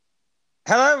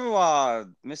Hello,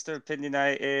 everyone. Mr.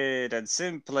 Opinionated and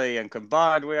Simply, and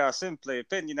combined, we are Simply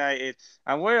Opinionated,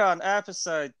 and we're on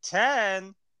episode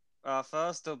 10, our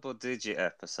first double-digit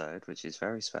episode, which is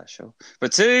very special.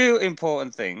 But two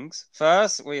important things.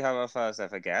 First, we have our first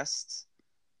ever guest,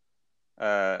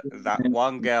 that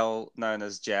one girl known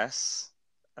as Jess,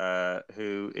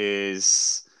 who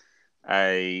is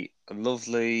a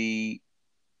lovely,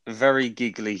 very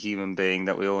giggly human being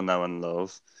that we all know and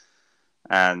love.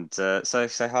 And so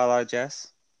say hello,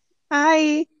 Jess.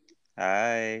 Hi.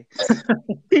 Hi.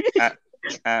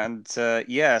 And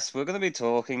yes, we're going to be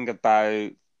talking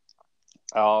about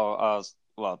the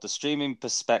streaming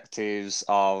perspectives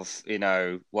of,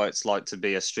 what it's like to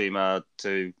be a streamer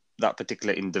to that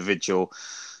particular individual.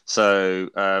 So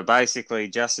basically,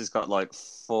 Jess has got like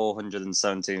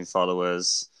 417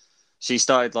 followers. She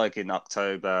started like in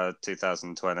October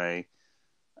 2020.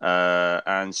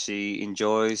 And she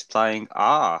enjoys playing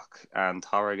Ark and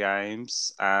horror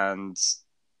games, and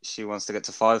she wants to get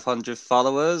to 500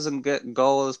 followers and get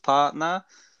Goal as partner.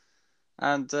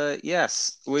 And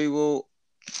yes, we will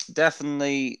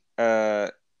definitely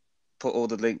put all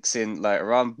the links in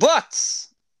later on. But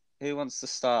who wants to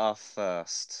start off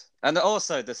first? And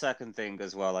also the second thing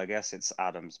as well, I guess it's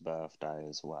Adam's birthday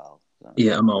as well. So,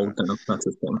 Yeah, I'm old now. That's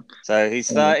the thing. So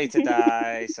he's 30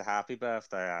 today. So happy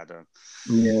birthday, Adam.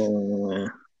 Yeah.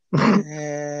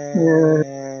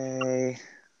 Yay.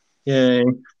 Yay.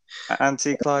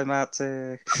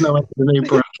 Anticlimactic. No, it's the new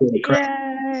bracket.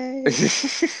 Yay.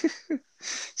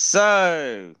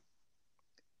 So,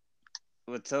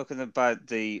 we're talking about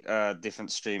the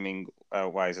different streaming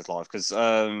ways of life because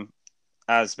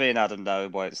as me and Adam know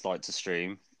what it's like to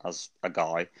stream as a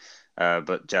guy,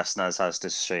 but Jess knows how to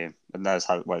stream and knows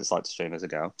what it's like to stream as a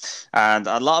girl. And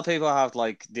a lot of people have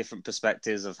like different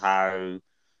perspectives of how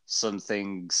some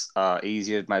things are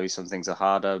easier, maybe some things are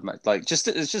harder. Like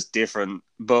it's just different.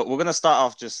 But we're gonna start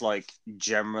off just like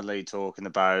generally talking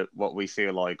about what we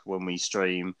feel like when we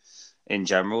stream in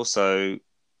general. So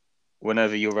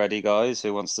whenever you're ready, guys,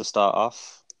 who wants to start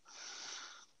off?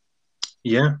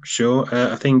 Yeah, sure.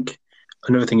 I think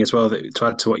another thing as well that to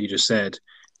add to what you just said,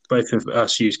 both of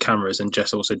us use cameras, and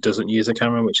Jess also doesn't use a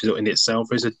camera, which is in itself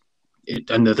is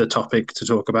another topic to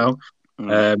talk about.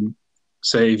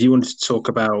 So if you wanted to talk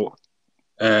about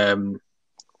the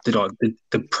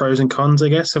pros and cons, I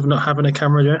guess, of not having a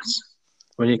camera, Jess,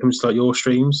 when it comes to like your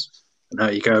streams and how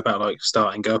you go about like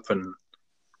starting up, and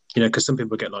because some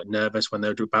people get like nervous when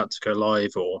they're about to go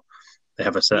live, or they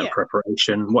have a certain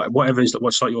preparation. Whatever is,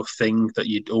 what's like your thing that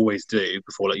you'd always do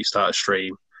before like you start a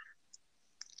stream?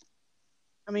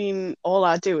 I mean, all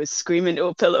I do is scream into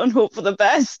a pillow and hope for the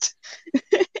best.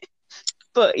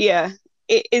 But yeah,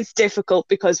 it is difficult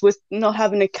because with not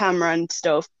having a camera and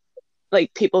stuff,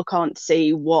 like people can't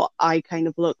see what I kind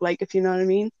of look like, if you know what I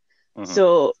mean. Mm-hmm.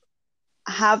 So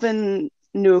having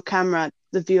no camera,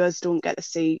 the viewers don't get to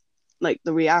see like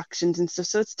the reactions and stuff.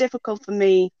 So it's difficult for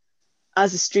me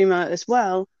as a streamer as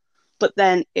well. But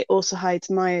then it also hides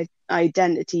my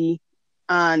identity,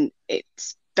 and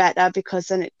it's better because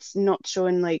then it's not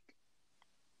showing like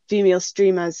female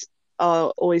streamers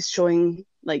are always showing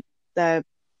like their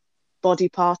body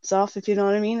parts off, if you know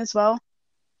what I mean, as well.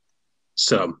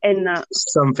 Some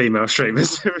female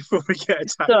streamers before we get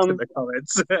attacked in the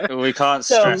comments. We can't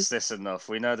stress this enough.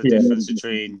 We know the difference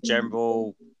between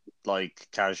general, like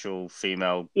casual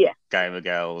female gamer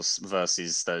girls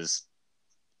versus those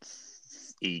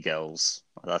e-girls.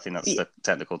 I think that's the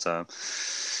technical term.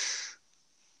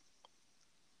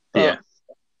 Yeah.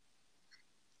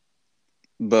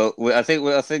 But I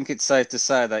think it's safe to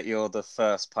say that you're the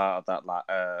first part of that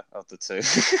of the two.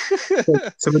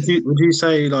 So would you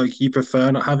say like you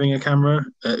prefer not having a camera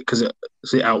because it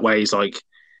outweighs like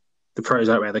the pros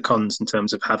outweigh the cons in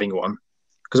terms of having one?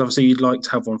 Because obviously you'd like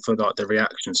to have one for like the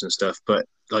reactions and stuff, but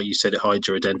like you said, it hides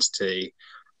your identity,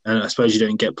 and I suppose you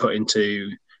don't get put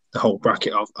into the whole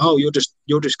bracket of you're just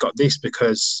got this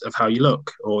because of how you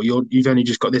look, or you've only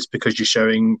just got this because you're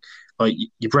showing like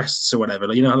your breasts or whatever.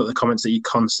 Like, like the comments that you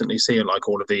constantly see on like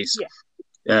all of these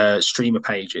streamer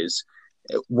pages.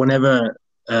 Whenever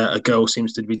a girl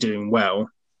seems to be doing well,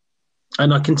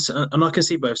 and I can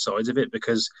see both sides of it,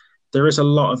 because there is a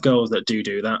lot of girls that do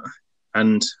that,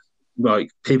 and like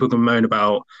people can moan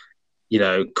about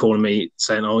calling me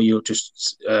saying, "Oh, you're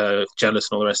just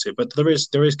jealous" and all the rest of it. But there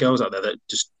is girls out there that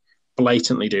just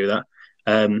blatantly do that,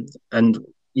 and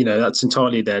that's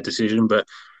entirely their decision. But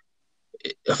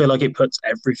I feel like it puts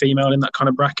every female in that kind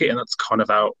of bracket, and that's kind of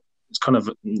out. It's kind of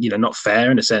not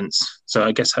fair in a sense. So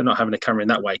I guess not having a camera in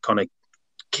that way kind of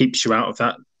keeps you out of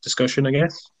that discussion, I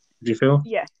guess. Do you feel?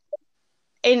 Yeah.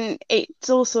 And it's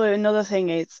also another thing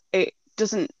is it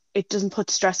doesn't put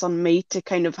stress on me to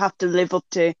kind of have to live up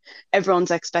to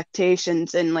everyone's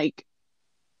expectations, and like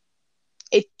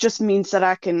it just means that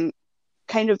I can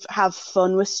kind of have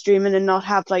fun with streaming and not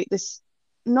have like this,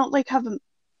 not like have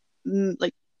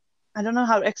like, I don't know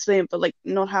how to explain it, but like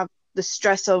not have the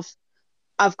stress of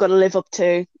I've got to live up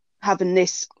to having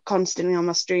this constantly on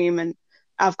my stream, and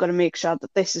I've got to make sure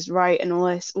that this is right and all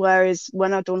this. Whereas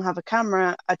when I don't have a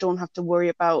camera, I don't have to worry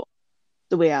about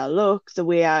the way I look, the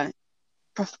way I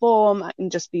perform. I can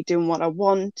just be doing what I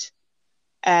want.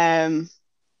 And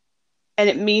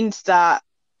it means that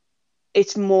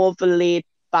it's more of a laid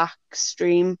back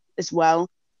stream as well,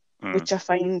 which I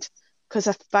find, because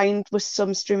I find with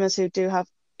some streamers who do have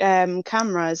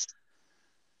cameras,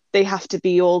 they have to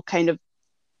be all kind of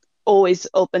always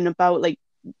up and about, like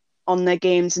on their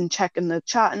games and checking the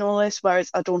chat and all this, whereas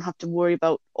I don't have to worry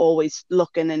about always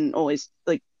looking and always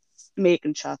like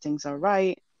making sure things are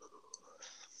right.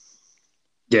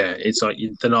 Yeah, it's like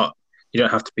you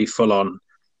don't have to be full on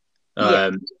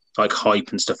like hype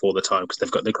and stuff all the time, because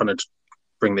they're kind of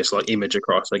bring this like image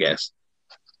across, I guess.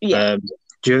 Yeah.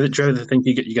 Do you ever think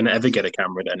you're going to ever get a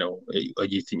camera then, or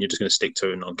you think you're just going to stick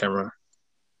to a non-camera?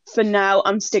 For now,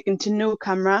 I'm sticking to no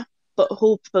camera, but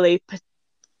hopefully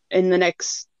in the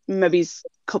next maybe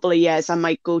couple of years, I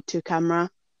might go to camera.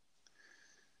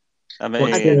 I mean,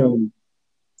 What's I don't know.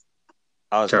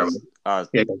 I was Terrible. gonna,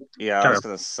 Yeah, I was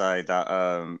gonna say that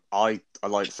I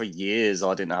like for years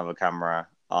I didn't have a camera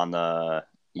on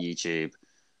YouTube,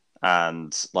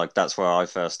 and like that's where I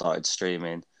first started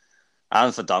streaming.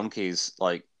 And for donkeys,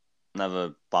 like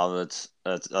never bothered.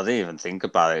 I didn't even think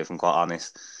about it, if I'm quite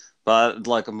honest. But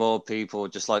like more people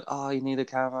just like, oh, you need a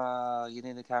camera, you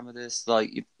need a camera. This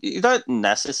like you don't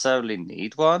necessarily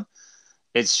need one.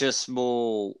 It's just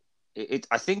more.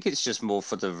 I think it's just more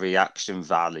for the reaction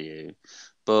value,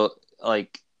 but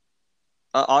like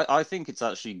I think it's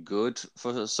actually good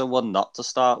for someone not to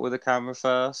start with a camera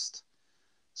first.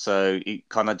 So it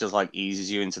kind of just like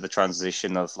eases you into the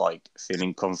transition of like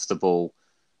feeling comfortable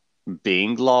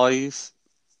being live,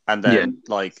 and then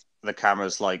like the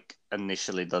camera's like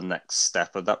initially the next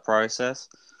step of that process.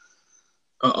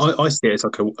 I see it as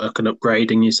like an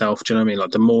upgrading yourself. Do you know what I mean?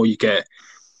 Like the more you get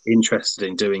interested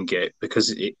in doing it,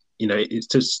 because it's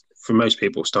just for most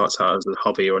people starts out as a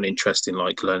hobby or an interest in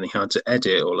like learning how to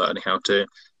edit or learning how to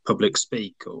public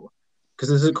speak, or because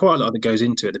there's quite a lot that goes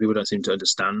into it that people don't seem to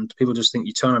understand. People just think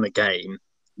you turn on a game,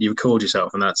 you record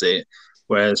yourself, and that's it.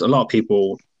 Whereas a lot of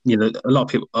people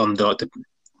on the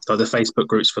Facebook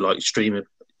groups for like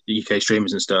UK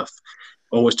streamers and stuff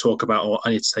always talk about, oh,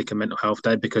 I need to take a mental health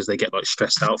day, because they get like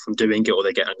stressed out from doing it, or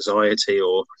they get anxiety,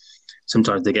 or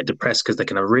sometimes they get depressed because they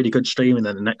can have a really good stream and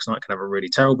then the next night can have a really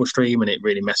terrible stream and it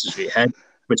really messes with your head,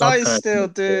 which I've I heard. still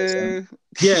do.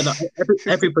 Yeah, like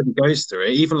everybody goes through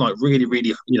it. Even like really,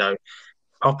 really,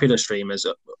 popular streamers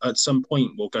at some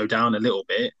point will go down a little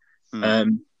bit.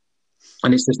 And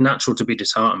it's just natural to be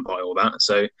disheartened by all that.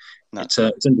 So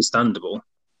it's understandable.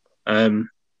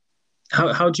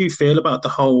 How do you feel about the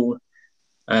whole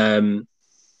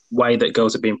way that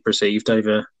girls are being perceived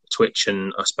over Twitch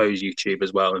and I suppose YouTube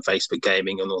as well, and Facebook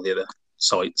gaming and all the other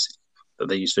sites that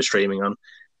they use for streaming on?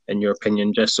 In your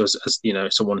opinion, just as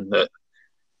someone that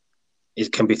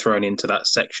can be thrown into that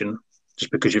section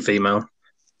just because you're female?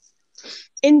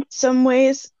 In some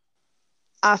ways,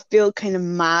 I feel kind of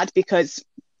mad because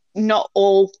not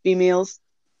all females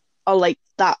are like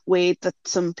that way that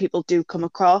some people do come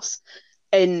across,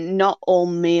 and not all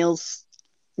males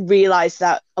realize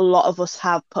that a lot of us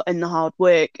have put in the hard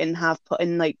work and have put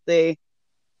in like the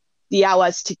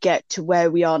hours to get to where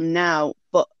we are now,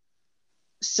 but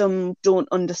some don't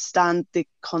understand the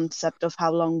concept of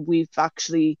how long we've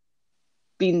actually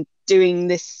been doing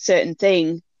this certain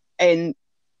thing, and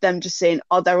them just saying,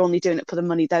 oh, they're only doing it for the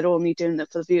money, they're only doing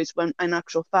it for the views, when in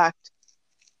actual fact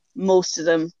most of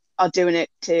them are doing it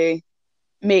to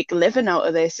make a living out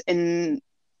of this. And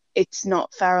it's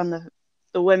not fair on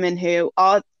the women who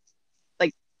are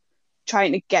like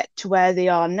trying to get to where they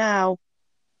are now,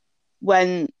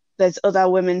 when there's other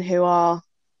women who are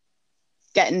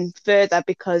getting further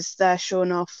because they're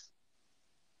showing off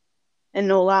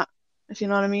and all that, if you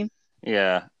know what I mean.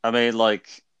 Yeah, I mean,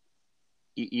 like,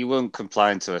 you wouldn't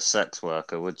complain to a sex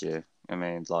worker, would you? I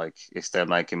mean, like, if they're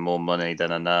making more money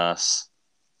than a nurse,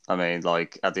 I mean,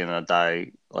 like, at the end of the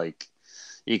day, like,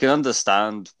 you can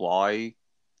understand why,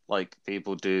 like,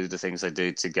 people do the things they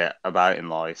do to get about in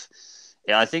life.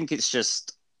 Yeah, I think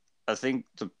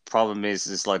the problem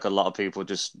is like a lot of people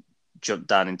just jump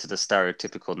down into the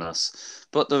stereotypicalness.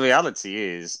 But the reality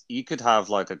is, you could have,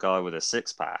 like, a guy with a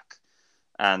six-pack,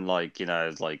 and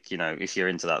if you're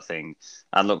into that thing,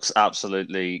 and looks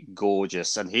absolutely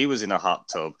gorgeous, and he was in a hot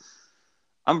tub,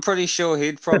 I'm pretty sure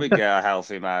he'd probably get a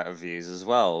healthy amount of views as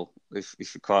well, if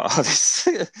you're quite honest.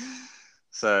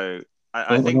 So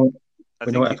I Well, think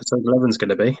we know what episode 11's going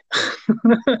to be.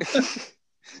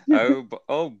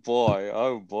 oh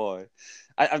boy.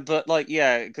 But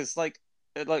because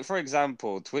for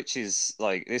example, Twitch is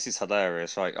this is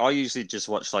hilarious, right? I usually just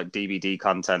watch DVD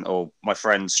content or my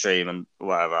friends stream and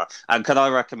whatever. And can I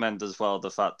recommend as well the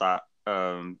fact that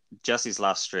Jesse's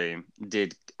last stream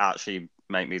did actually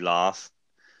make me laugh.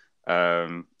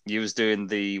 He was doing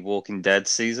the Walking Dead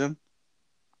season.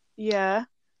 Yeah.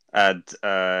 And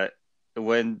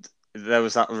when there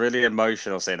was that really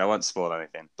emotional scene, I won't spoil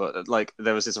anything, but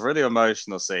there was this really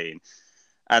emotional scene,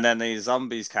 and then these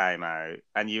zombies came out,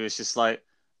 and you was just like,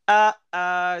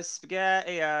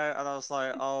 spaghetti, and I was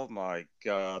like, oh my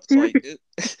god, it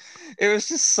was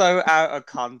just so out of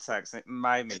context, and it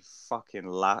made me fucking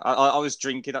laugh. I was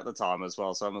drinking at the time as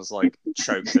well, so I was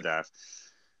choked to death.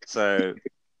 So,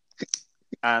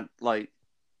 and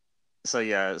so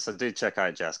do check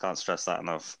out Jess. Can't stress that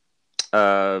enough.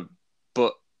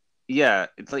 But yeah,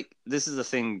 it's this is the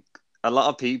thing. A lot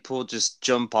of people just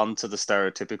jump onto the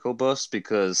stereotypical bus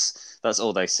because that's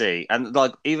all they see. And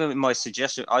even in my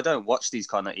suggestion, I don't watch these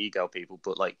kind of ego people,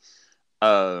 but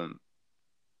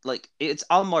it's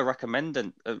on my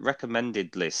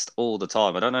recommended list all the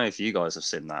time. I don't know if you guys have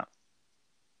seen that.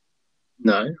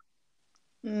 No.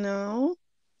 No.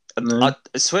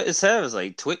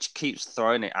 Seriously, Twitch keeps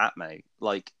throwing it at me,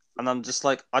 and I'm just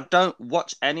I don't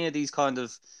watch any of these kind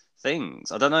of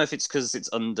things. I don't know if it's because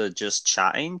it's under just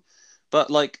chatting,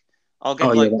 but I'll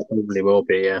get that probably will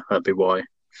be. Yeah, that'd be why.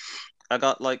 I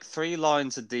got 3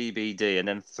 lines of DBD and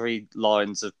then 3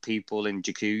 lines of people in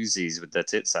jacuzzis with their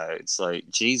tits out. It's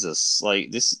Jesus,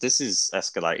 this is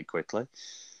escalated quickly.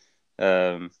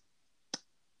 But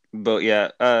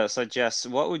yeah. So Jess,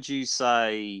 what would you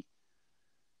say?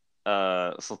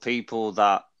 For people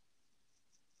that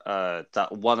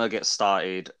want to get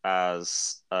started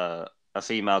as a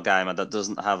female gamer that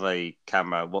doesn't have a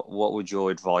camera, what would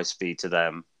your advice be to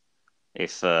them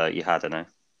if you had any?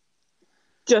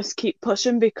 Just keep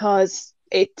pushing because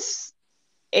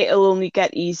it'll only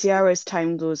get easier as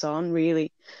time goes on.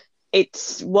 Really,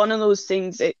 it's one of those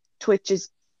things. Twitch is,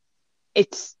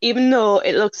 it's, even though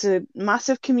it looks a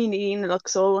massive community and it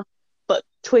looks all, but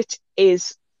Twitch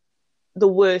is the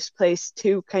worst place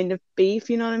to kind of be, if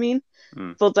you know what I mean.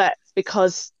 For that,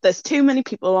 because there's too many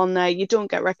people on there, you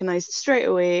don't get recognized straight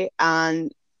away,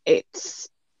 and it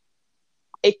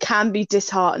can be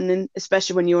disheartening,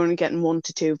 especially when you're only getting 1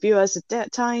 to 2 viewers at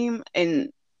that time, and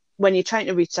when you're trying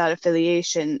to reach that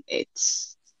affiliation,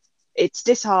 it's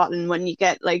disheartening when you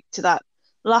get to that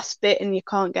last bit and you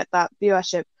can't get that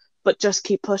viewership. But just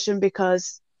keep pushing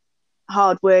because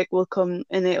hard work will come,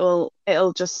 and it'll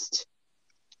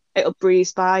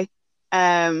breeze by.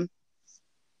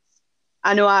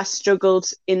 I know I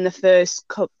struggled in the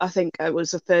first I think it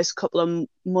was the first couple of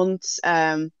months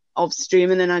of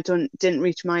streaming, and I didn't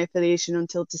reach my affiliation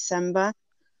until December.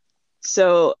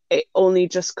 So it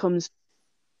just comes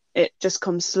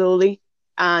slowly,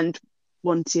 and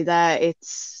once you're there,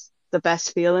 it's the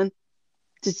best feeling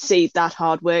to see that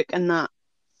hard work and that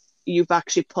you've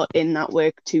actually put in that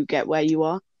work to get where you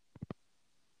are.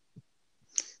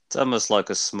 It's almost like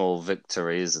a small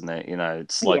victory, isn't it?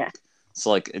 It's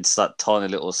it's that tiny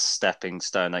little stepping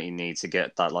stone that you need to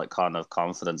get that kind of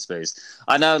confidence boost.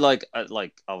 I know,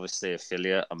 obviously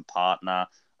affiliate and partner,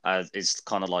 it's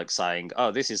kind of saying,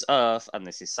 oh, this is Earth and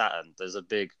this is Saturn. There's a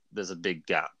big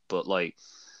gap, but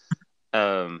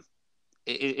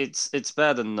it's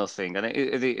better than nothing, and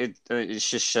it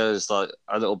just shows a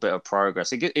little bit of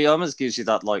progress. It almost gives you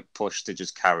that push to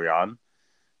just carry on.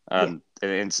 And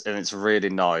it's really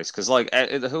nice because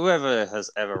whoever has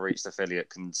ever reached affiliate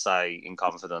can say in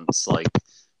confidence,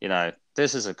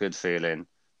 this is a good feeling.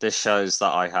 This shows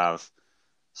that I have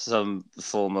some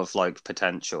form of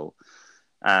potential,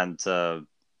 and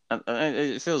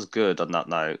it feels good on that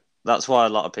note. That's why a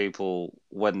lot of people,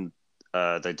 when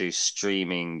they do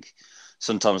streaming,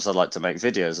 sometimes they like to make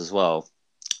videos as well.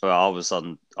 Well, I was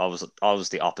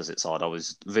the opposite side. I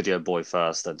was video boy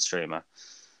first, then streamer.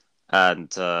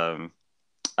 And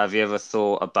have you ever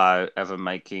thought about ever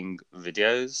making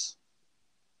videos?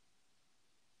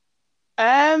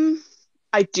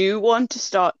 I do want to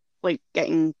start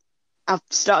I've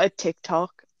started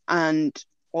TikTok and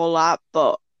all that,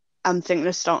 but I'm thinking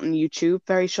of starting YouTube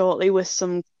very shortly with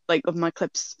some of my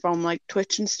clips from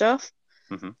Twitch and stuff.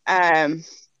 Mm-hmm.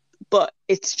 But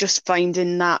it's just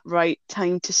finding that right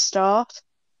time to start.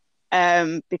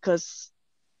 Because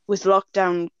with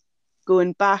lockdown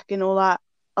going back and all that,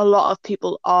 a lot of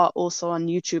people are also on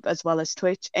YouTube as well as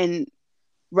Twitch. And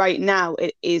right now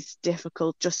it is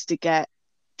difficult just to get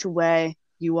to where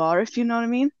you are, if you know what I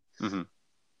mean. Mm-hmm.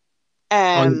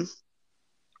 I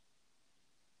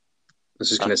was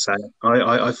just going to say,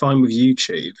 I find with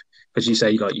YouTube, because you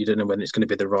say like you don't know when it's going to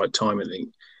be the right time. I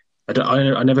think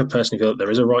I never personally feel that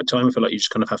there is a right time. I feel like you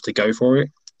just kind of have to go for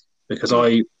it. Because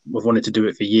I've wanted to do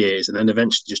it for years, and then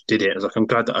eventually just did it. I was like, I'm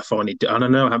glad that I finally did. And I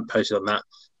know I haven't posted on that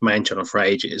main channel for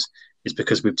ages. It's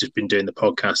because we've just been doing the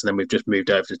podcast, and then we've just moved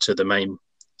over to the main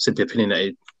Simply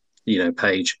Opinionated,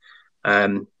 page.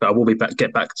 But I will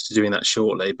get back to doing that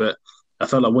shortly. But I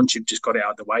felt like once you've just got it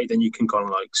out of the way, then you can kind of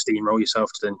like steamroll yourself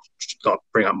to then like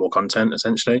bring out more content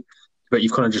essentially. But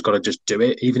you've kind of just got to just do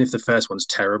it, even if the first one's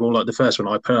terrible. Like the first one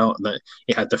I put out, that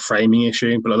it had the framing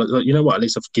issue. But like, you know what? At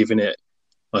least I've given it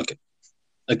like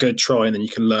a good try, and then you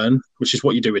can learn, which is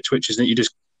what you do with Twitch, isn't it? You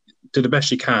just do the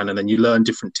best you can, and then you learn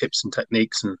different tips and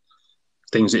techniques and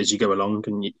things as you go along,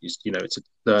 and it's a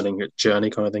learning journey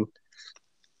kind of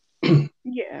thing.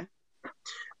 Yeah.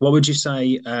 What would you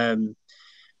say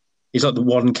is like the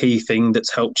one key thing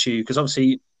that's helped you? Because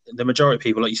obviously the majority of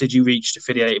people, like you said, you reached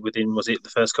affiliated within, was it the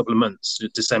first couple of months,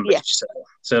 December, Yeah. did you say?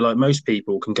 So like most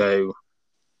people can go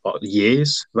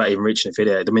years without even reaching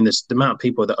affiliate. I mean, there's the amount of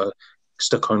people that are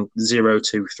stuck on 0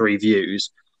 to 3 views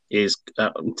is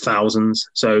thousands.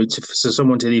 So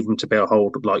someone to even to be able to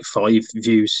hold like 5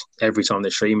 views every time they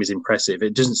stream is impressive.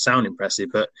 It doesn't sound impressive,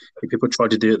 but if people try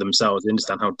to do it themselves, they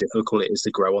understand how difficult it is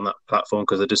to grow on that platform,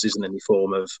 because there just isn't any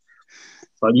form of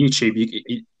like YouTube.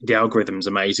 The algorithm's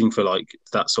amazing for like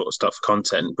that sort of stuff,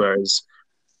 content, whereas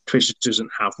Twitch doesn't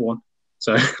have one.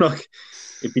 So like,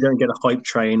 if you don't get a hype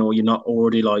train, or you're not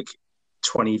already like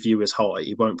 20 viewers high,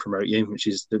 it won't promote you, which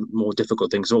is the more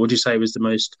difficult thing. So what would you say was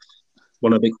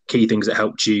one of the key things that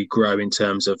helped you grow in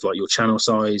terms of like your channel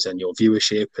size and your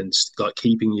viewership and like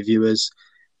keeping your viewers?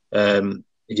 If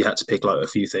you had to pick like a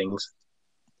few things.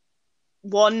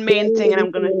 One main thing, and I'm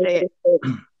going to say it,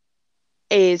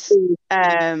 is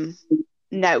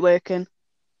networking.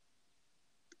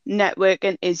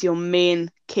 Networking is your main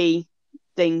key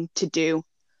thing to do.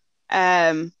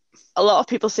 A lot of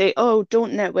people say, "Oh,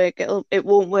 don't network. It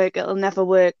won't work. It'll never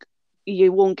work.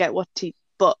 You won't get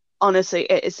But honestly,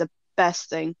 it is the best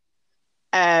thing.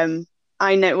 I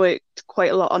networked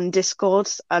quite a lot on Discord.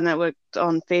 I networked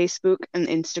on Facebook and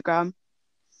Instagram,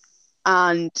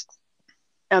 and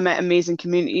I met amazing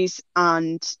communities,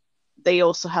 and they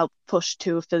also help push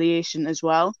to affiliation as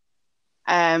well.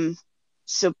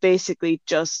 So basically,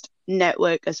 just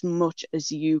network as much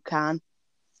as you can.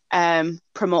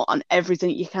 Promote on everything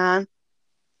you can,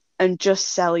 and just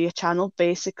sell your channel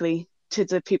basically to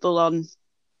the people on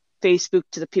Facebook,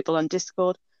 to the people on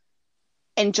Discord,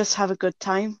 and just have a good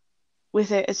time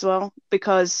with it as well.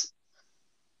 Because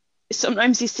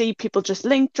sometimes you see people just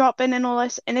link dropping and all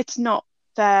this, and it's not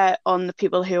fair on the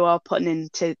people who are putting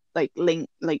into like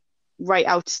write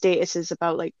out statuses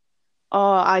about like,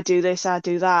 oh, I do this, I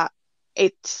do that.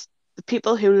 It's the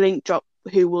people who link drop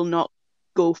who will not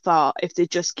go far if they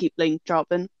just keep link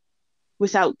dropping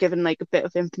without giving like a bit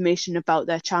of information about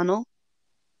their channel.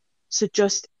 So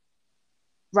just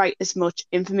write as much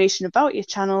information about your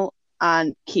channel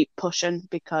and keep pushing,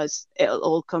 because it'll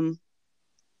all come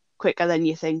quicker than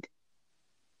you think.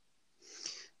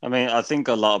 I mean, I think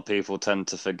a lot of people tend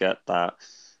to forget that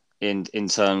in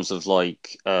terms of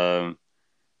like, for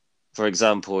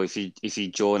example, if you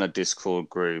join a Discord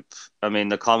group, I mean,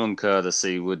 the common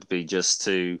courtesy would be just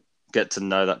to get to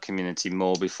know that community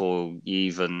more before you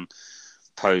even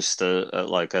post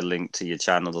a link to your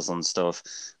channels and stuff.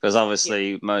 Because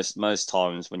obviously, most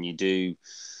times when you do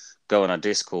go on a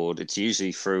Discord, it's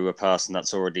usually through a person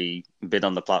that's already been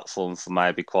on the platform for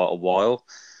maybe quite a while.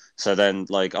 So then,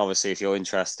 like, obviously, if you're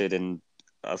interested in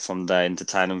from their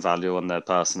entertainment value and their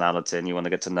personality, and you want to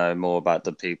get to know more about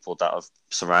the people that have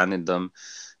surrounded them,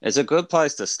 it's a good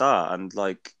place to start. And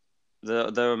like,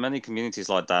 there are many communities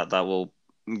like that will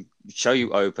show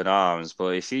you open arms.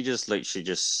 But if you just literally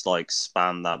just like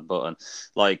spam that button,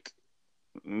 like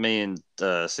me and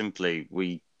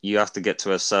Simply, you have to get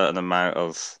to a certain amount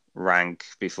of rank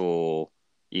before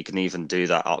you can even do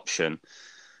that option.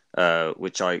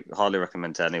 Which I highly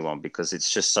recommend to anyone, because it's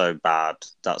just so bad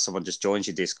that someone just joins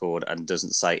your Discord and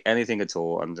doesn't say anything at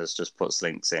all and just puts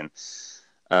links in,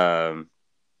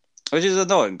 which is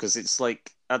annoying, because it's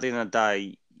like at the end of the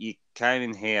day you came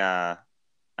in here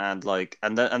and like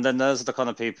and then those are the kind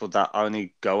of people that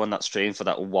only go on that stream for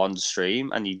that one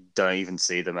stream and you don't even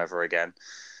see them ever again,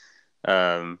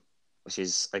 which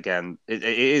is again it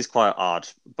is quite odd.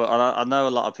 But I know a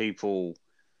lot of people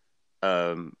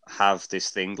have this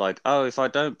thing like, oh, if I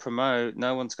don't promote,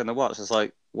 no one's going to watch. It's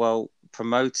like, well,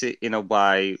 promote it in a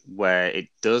way where it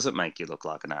doesn't make you look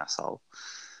like an asshole.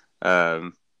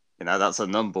 That's a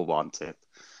number one tip.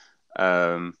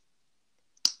 And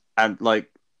like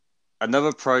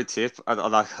another pro tip,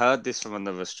 and I heard this from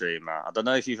another streamer. I don't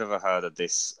know if you've ever heard of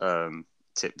this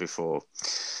tip before.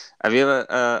 Have you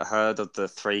ever heard of the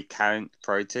 3-count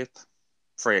pro tip?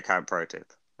 3-account pro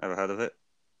tip. Ever heard of it?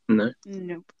 No.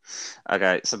 Nope.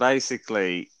 Okay, so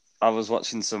basically, I was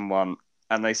watching someone,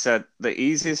 and they said the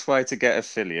easiest way to get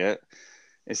affiliate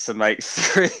is to make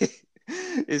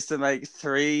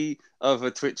three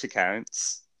other Twitch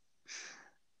accounts,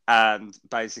 and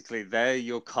basically they're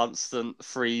your constant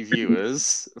free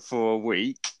viewers for a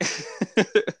week,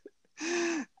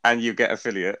 and you get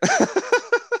affiliate.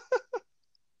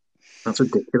 That's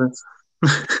ridiculous.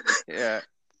 Yeah.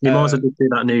 You might as well just do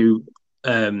that new,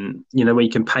 where you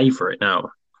can pay for it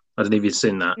now. I don't know if you've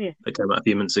seen that. Yeah. It came out a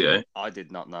few months ago. I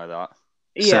did not know that.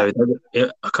 Yeah. So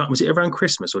was it around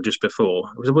Christmas or just before?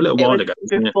 It was a little while ago.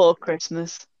 Before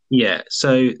Christmas. Yeah.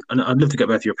 So, and I'd love to get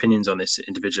both your opinions on this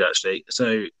individual, actually.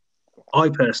 So, I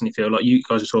personally feel like you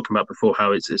guys were talking about before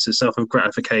how it's a self of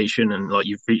gratification and like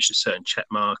you've reached a certain check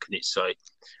mark and it's like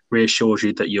reassures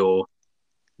you that you're,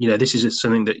 this is just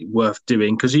something that worth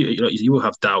doing because you will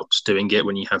have doubts doing it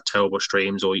when you have terrible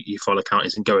streams or your follow count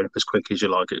isn't going up as quick as you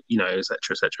like it, et cetera,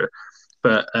 et cetera.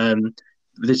 But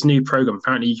this new program,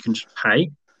 apparently you can just pay.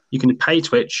 You can pay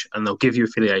Twitch and they'll give you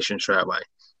affiliation straight away.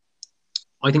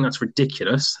 I think that's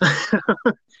ridiculous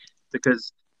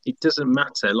because it doesn't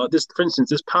matter. Like this, for instance,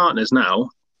 there's partners now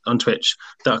on Twitch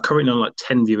that are currently on like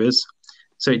 10 viewers.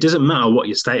 So it doesn't matter what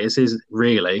your status is,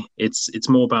 really. It's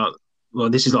more about, well,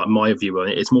 this is like my view on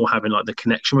it. It's more having like the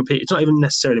connection with people. It's not even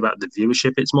necessarily about the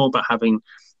viewership. It's more about having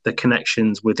the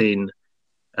connections within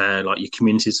like your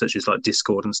communities, such as like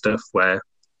Discord and stuff, where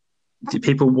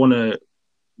people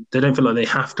they don't feel like they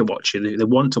have to watch you. They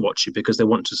want to watch you because they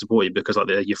want to support you because like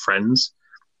they're your friends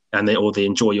and they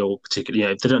enjoy your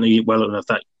particular, if they don't know you well enough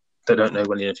that they don't know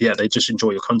well enough, they just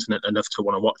enjoy your content enough to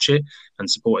want to watch it and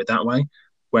support it that way.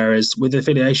 Whereas with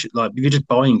affiliation, like if you're just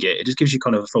buying it just gives you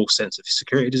kind of a false sense of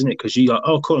security, doesn't it? Because you're like,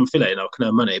 oh, cool, I'm affiliated, I can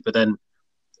earn money, but then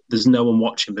there's no one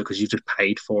watching because you've just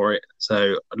paid for it.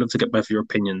 So I'd love to get both of your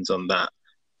opinions on that.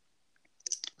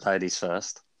 Ladies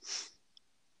first.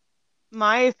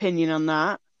 My opinion on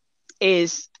that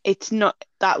is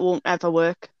that won't ever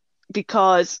work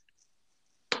because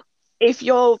if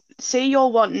you're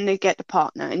wanting to get a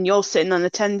partner and you're sitting on a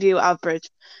 10 viewer average,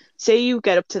 say you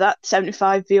get up to that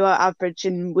 75 viewer average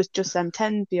and with just them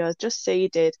 10 viewers, just say you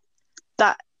did,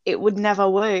 that it would never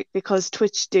work because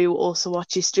Twitch do also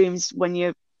watch your streams when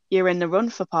you're in the run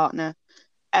for partner.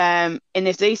 And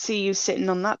if they see you sitting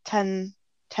on that 10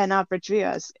 average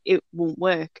viewers, it won't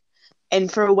work.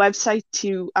 And for a website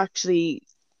to actually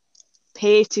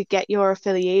pay to get your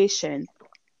affiliation,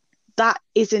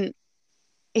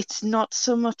 it's not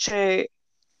so much a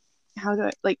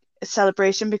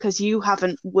celebration because you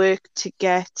haven't worked to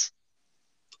get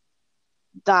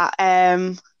that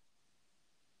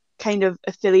kind of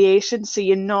affiliation, so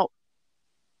you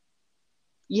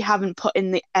haven't put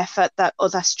in the effort that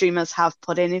other streamers have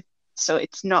put in it, so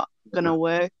it's not gonna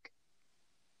work.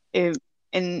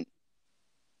 And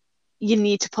you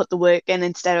need to put the work in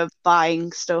instead of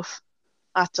buying stuff.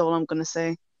 That's all I'm gonna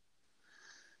say.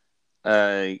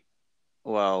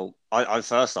 Well, I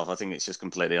first off, I think it's just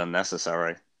completely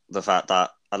unnecessary. The fact that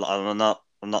I'm not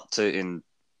tooting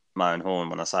my own horn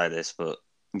when I say this, but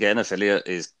getting affiliate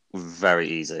is very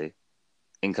easy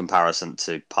in comparison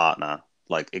to partner,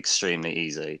 like extremely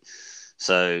easy.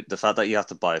 So the fact that you have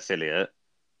to buy affiliate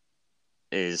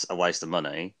is a waste of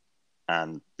money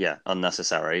and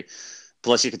unnecessary.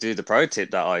 Plus, you could do the pro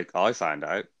tip that I found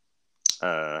out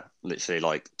literally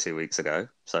like 2 weeks ago.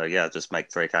 So yeah, just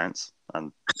make 3 accounts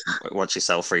and watch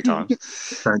yourself 3 times.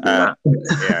 Don't do that.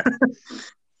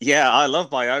 Yeah, I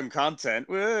love my own content.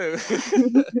 Woo!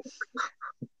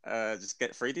 Just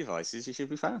get 3 devices, you should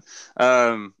be fine.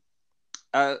 And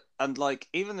like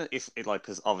even if it like,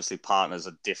 because obviously partners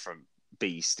are different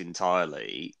beast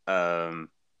entirely.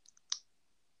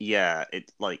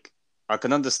 It like I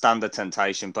can understand the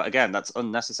temptation, but again, that's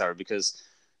unnecessary because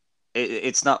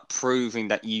it's not proving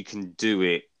that you can do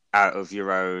it out of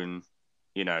your own,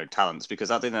 talents.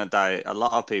 Because at the end of the day, a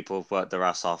lot of people have worked their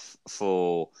ass off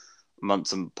for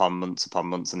months upon months upon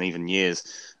months and even years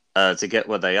to get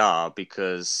where they are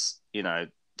because,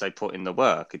 they put in the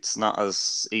work. It's not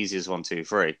as easy as 1, 2,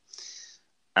 3.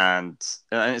 And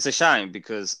it's a shame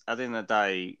because at the end of the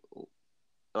day,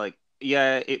 like,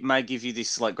 it may give you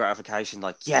this like gratification,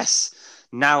 like, yes,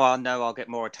 now I know I'll get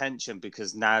more attention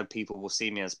because now people will see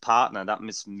me as partner. That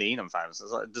must mean I'm famous.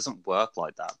 It's like, it doesn't work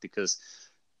like that because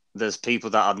there's people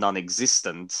that are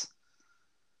non-existent,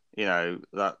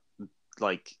 that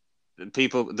like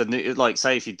people, like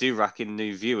say if you do rack in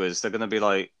new viewers, they're going to be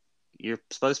like, you're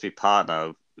supposed to be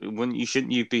partner.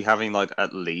 Shouldn't you be having like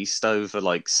at least over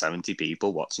like 70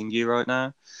 people watching you right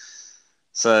now?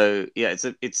 So yeah,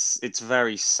 it's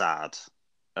very sad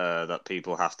that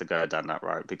people have to go down that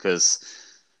route because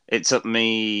it took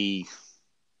me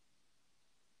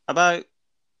about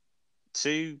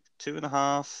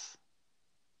 2.5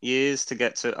 years to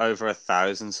get to over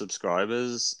 1,000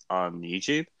 subscribers on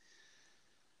YouTube,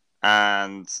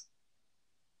 and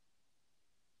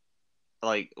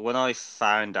like when I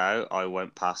found out I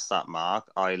went past that mark,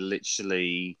 I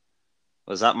literally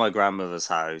was at my grandmother's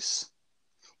house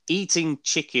eating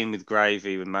chicken with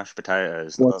gravy with mashed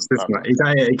potatoes. What's this, mate? Is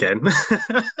that it again?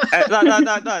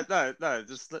 No.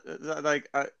 Just like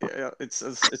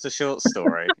it's a short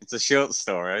story. It's a short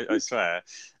story, I swear.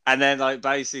 And then like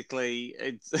basically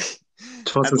it's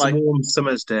It was a warm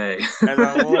summer's day. and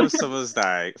a warm summer's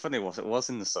day. Funny was it was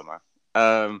in the summer.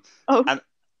 Oh.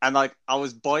 And like I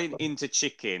was biting into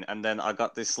chicken, and then I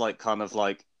got this like kind of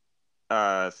like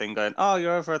thing going, oh,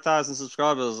 you're over 1,000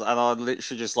 subscribers, and I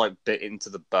literally just like bit into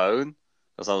the bone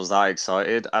because I was that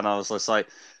excited, and I was just like,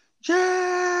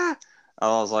 yeah, and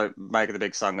I was like making a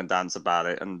big song and dance about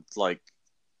it, and like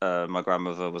my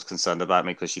grandmother was concerned about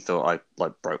me because she thought I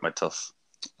like broke my tooth,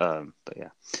 but yeah,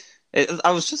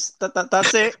 I was just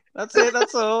that's it,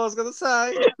 that's all I was gonna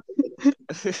say.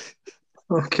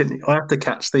 I have to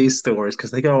catch these stories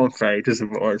because they go on for ages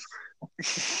and boys.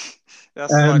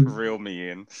 That's like real me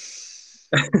in.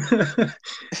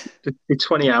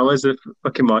 20 hours of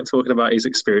fucking Mike talking about his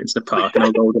experience in the park and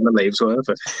how golden the leaves were.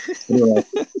 But anyway,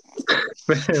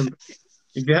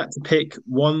 if you had to pick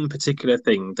one particular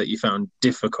thing that you found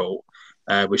difficult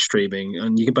with streaming,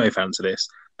 and you can both answer this,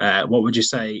 what would you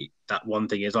say that one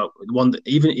thing is? Like one that,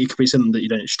 even it could be something that you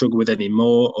don't struggle with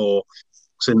anymore, or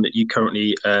something that you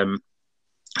currently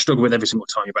struggle with every single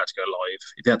time you're about to go live.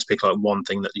 If you had to pick like one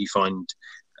thing that you find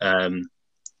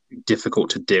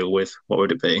difficult to deal with, what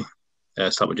would it be?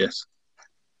 Start with Jess.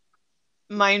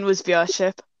 Mine was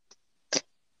viewership.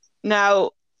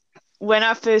 Now, when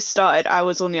I first started, I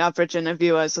was only averaging a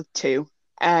viewers of 2,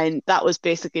 and that was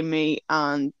basically me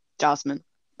and Jasmine.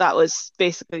 That was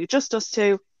basically just us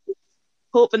two,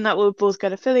 hoping that we would both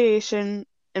get affiliation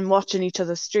and watching each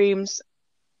other's streams,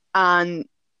 and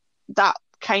that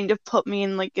kind of put me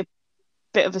in like a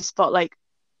bit of a spot, like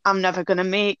I'm never gonna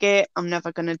make it. I'm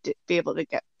never gonna be able to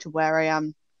get to where I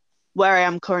am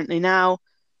currently now,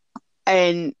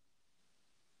 and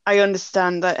I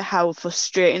understand that how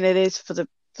frustrating it is for the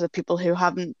people who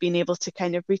haven't been able to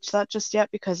kind of reach that just yet,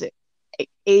 because it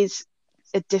is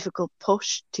a difficult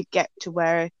push to get to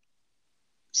where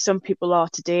some people are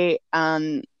today,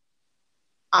 and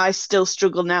I still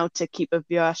struggle now to keep a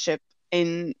viewership,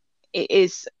 and it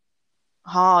is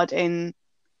hard, and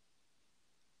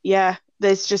yeah,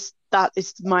 there's just that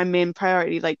is my main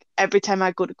priority. Like every time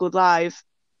I go live,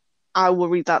 I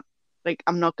worry that like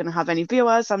I'm not gonna have any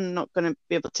viewers, I'm not gonna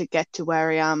be able to get to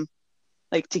where I am,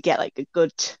 like to get like a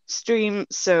good stream.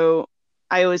 So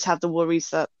I always have the worries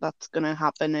that that's gonna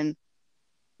happen and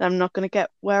I'm not gonna get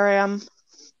where I am.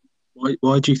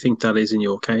 Why do you think that is in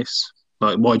your case?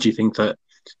 Like, why do you think that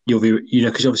your view?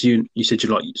 Because obviously you said you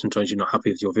like sometimes you're not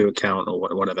happy with your viewer count or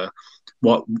whatever.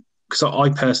 What? Because I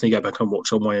personally go back and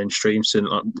watch all my own streams and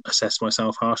like, assess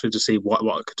myself harshly to see what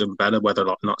I could have done better, whether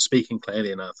like not speaking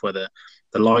clearly enough, whether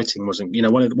the lighting wasn't,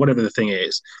 whatever the thing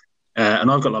is.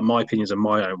 And I've got like my opinions on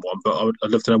my own one, but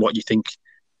I'd love to know what you think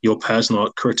your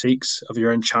personal critiques of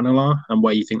your own channel are and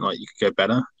where you think like you could go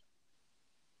better.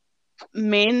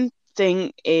 Main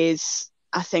thing is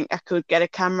I think I could get a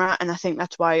camera, and I think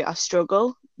that's why I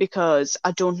struggle, because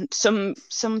I don't. Some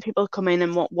people come in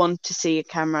and want to see a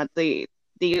camera. They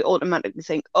automatically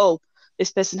think, oh,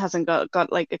 this person hasn't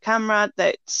got like a camera,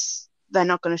 that's they're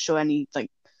not going to show any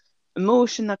like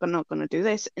emotion, they're not going to do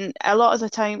this. And a lot of the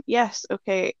time, yes,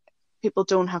 okay, people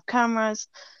don't have cameras,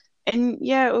 and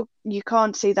yeah, you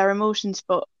can't see their emotions,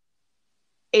 but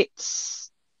it's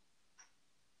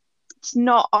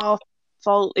not our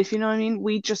fault, if you know what I mean.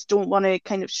 We just don't want to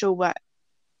kind of show what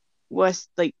worst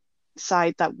like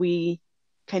side that we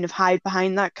kind of hide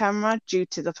behind that camera, due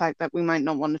to the fact that we might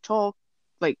not want to talk,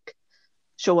 like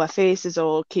show our faces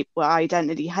or keep our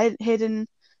identity hidden.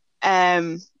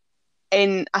 And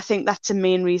I think that's the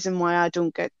main reason why I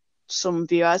don't get some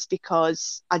viewers,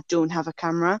 because I don't have a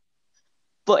camera.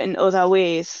 But in other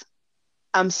ways,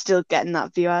 I'm still getting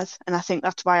that viewers. And I think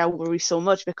that's why I worry so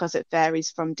much, because it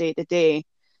varies from day to day.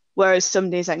 Whereas some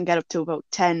days I can get up to about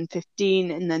 10,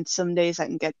 15, and then some days I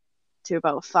can get to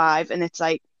about 5. And it's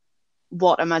like,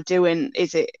 what am I doing?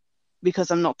 Is it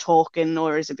because I'm not talking,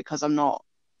 or is it because I'm not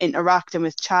interacting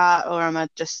with chat, or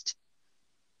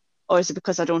is it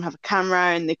because I don't have a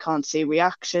camera and they can't see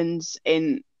reactions?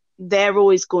 And they're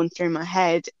always going through my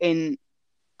head. And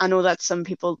I know that some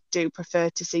people do prefer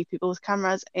to see people with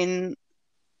cameras in.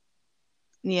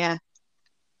 Yeah.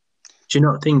 Do you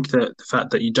not think that the fact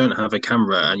that you don't have a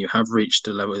camera and you have reached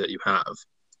the level that you have,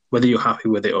 whether you're happy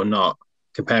with it or not,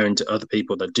 comparing to other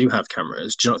people that do have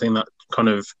cameras, do you not think that kind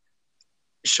of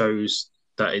shows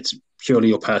that it's purely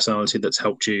your personality that's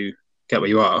helped you get where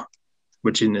you are,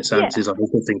 which in a sense Yeah. is like a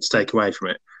good thing to take away from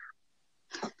it?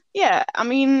 Yeah. I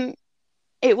mean,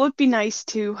 it would be nice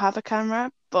to have a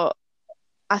camera, but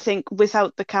I think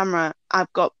without the camera,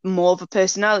 I've got more of a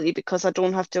personality, because I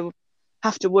don't have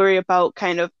to worry about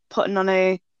kind of putting on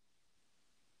a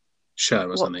Show or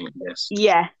what. something, I guess.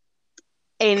 Yeah.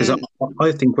 Because In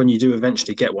I think when you do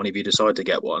eventually get one, if you decide to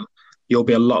get one, you'll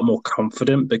be a lot more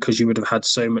confident because you would have had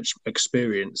so much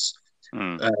experience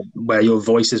Mm. where your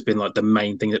voice has been like the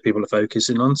main thing that people are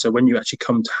focusing on. So when you actually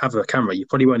come to have a camera, you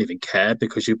probably won't even care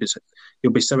because you'll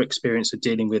be so experienced at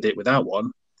dealing with it without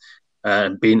one,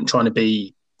 and being trying to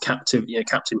be captive,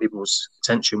 capturing people's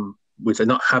attention with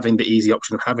not having the easy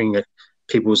option of having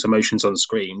people's emotions on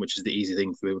screen, which is the easy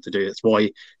thing for people to do. That's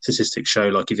why statistics show,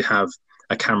 like, if you have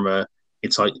a camera,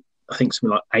 it's like, I think something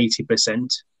like 80%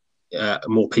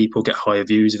 more people get higher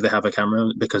views if they have a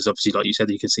camera, because obviously, like you said,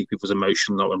 you can see people's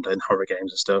emotion, like when playing horror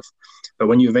games and stuff. But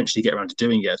when you eventually get around to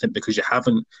doing it, I think because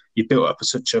you built up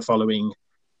such a following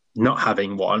not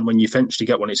having one, when you eventually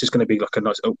get one, it's just going to be like a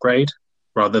nice upgrade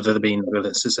rather than being a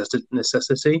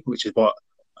necessity, which is what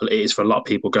it is for a lot of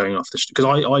people going off the. Because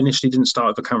I initially didn't start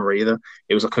with a camera either.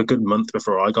 It was like a good month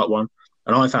before I got one,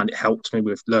 and I found it helped me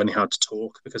with learning how to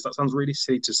talk, because that sounds really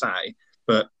silly to say,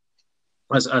 but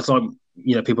as I'm,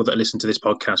 people that listen to this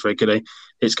podcast regularly,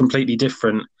 it's completely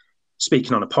different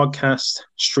speaking on a podcast,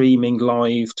 streaming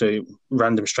live to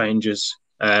random strangers.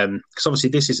 Because obviously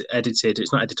this is edited,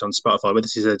 it's not edited on Spotify, but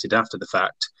this is edited after the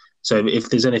fact. So if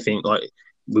there's anything like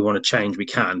we want to change, we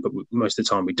can, but most of the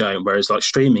time we don't. Whereas like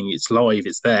streaming, it's live,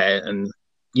 it's there, and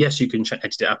yes, you can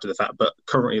edit it after the fact, but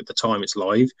currently at the time it's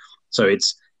live, so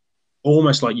it's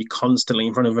almost like you're constantly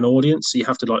in front of an audience. So you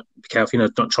have to like be careful,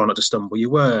 not try not to stumble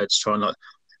your words, try not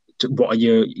what are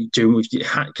you doing with your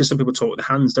hand? Because some people talk with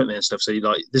their hands, don't they, and stuff. So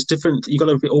there's different. You got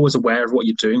to be always aware of what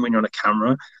you're doing when you're on a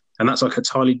camera, and that's like a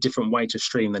entirely different way to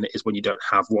stream than it is when you don't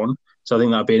have one. So I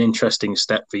think that'd be an interesting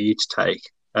step for you to take.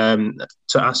 To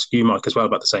ask you, Mike, as well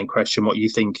about the same question, what you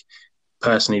think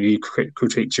personally, if you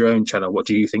critiqued your own channel, what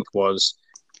do you think what's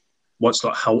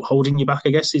like holding you back? I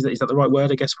guess is that the right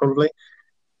word? I guess probably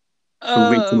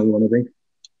from reaching where you want to be.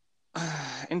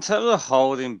 In terms of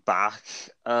holding back,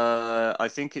 I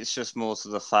think it's just more to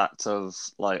the fact of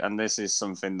like, and this is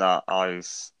something that I've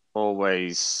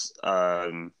always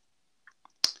I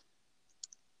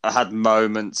had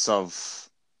moments of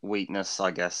weakness,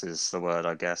 I guess is the word,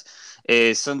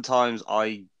 is sometimes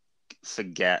I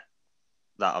forget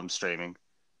that I'm streaming,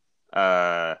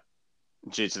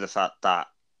 due to the fact that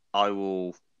I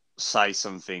will say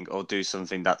something or do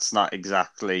something that's not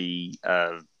exactly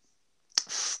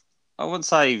I wouldn't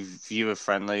say viewer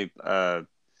friendly, but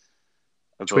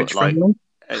Twitch like, friendly.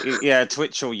 yeah,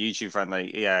 Twitch or YouTube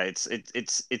friendly. Yeah, it's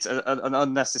an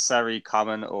unnecessary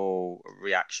comment or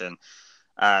reaction,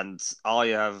 and I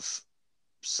have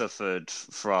suffered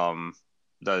from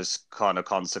those kind of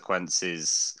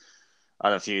consequences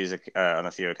on a few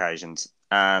occasions,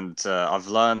 and I've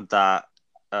learned that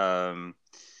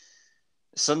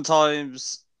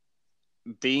sometimes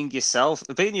being yourself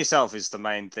is the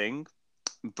main thing,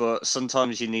 but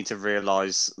sometimes you need to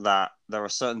realize that there are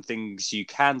certain things you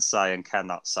can say and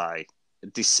cannot say,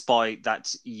 despite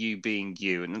that you being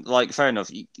you. And like, fair enough.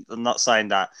 I'm not saying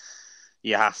that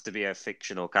you have to be a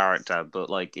fictional character, but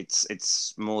like,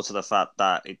 it's more to the fact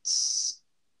that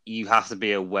you have to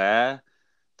be aware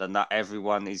that not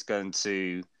everyone is going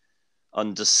to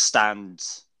understand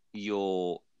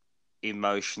your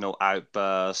emotional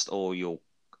outburst or your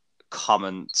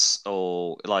comments,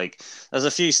 or like, there's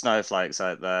a few snowflakes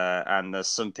out there, and there's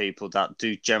some people that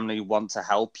do generally want to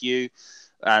help you,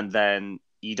 and then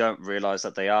you don't realize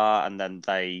that they are, and then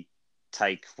they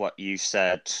take what you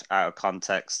said out of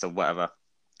context or whatever.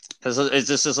 It's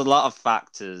just there's a lot of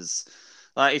factors.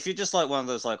 Like, if you're just like one of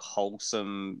those like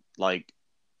wholesome, like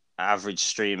average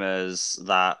streamers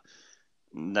that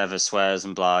never swears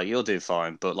and blah, you'll do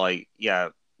fine. But like, yeah,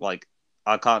 like,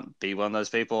 I can't be one of those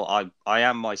people. I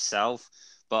am myself,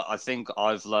 but I think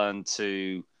I've learned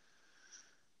to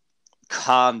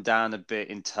calm down a bit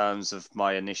in terms of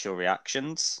my initial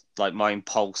reactions, like my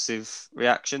impulsive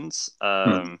reactions.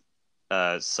 So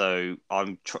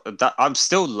I'm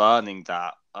still learning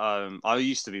that. I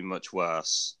used to be much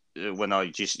worse when I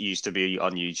just used to be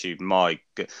on YouTube.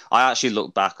 I actually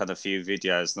look back on a few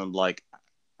videos and I'm like,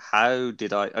 how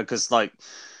did I? Because like,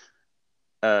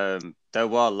 there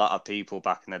were a lot of people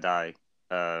back in the day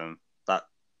that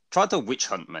tried to witch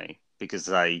hunt me because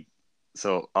they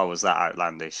thought I was that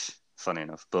outlandish. Funny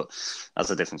enough, but that's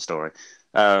a different story.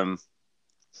 But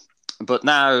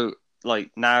now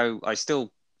I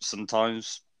still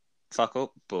sometimes fuck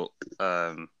up, but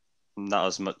not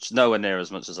as much, nowhere near as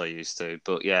much as I used to.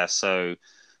 But yeah, so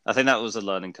I think that was a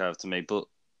learning curve to me. But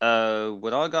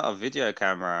when I got a video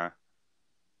camera,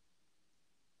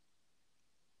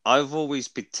 I've always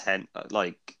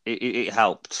like it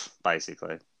helped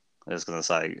basically. I was gonna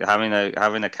say having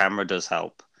a camera does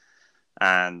help,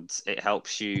 and it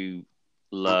helps you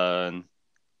learn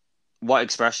what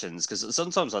expressions, because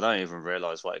sometimes I don't even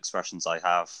realize what expressions I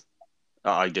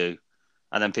do,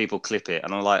 and then people clip it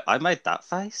and I'm like, I made that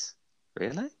face,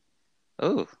 really?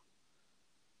 Oh,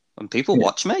 and people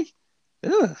watch me.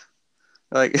 Ugh.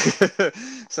 Like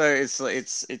so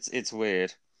it's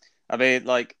weird. I mean,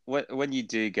 like when you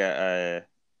do get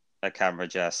a camera,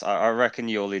 Jess, I reckon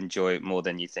you'll enjoy it more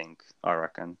than you think. I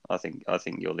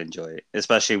think you'll enjoy it,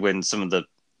 especially when some of the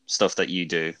stuff that you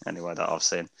do anyway that I've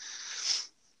seen.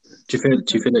 Do you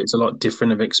feel it's a lot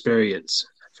different of experience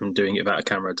from doing it without a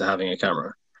camera to having a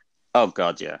camera? Oh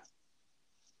God, yeah.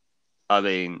 I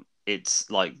mean,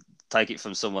 it's like, take it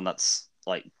from someone that's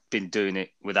like been doing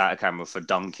it without a camera for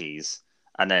donkeys,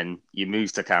 and then you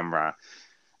move to camera,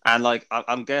 and like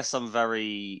I'm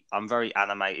very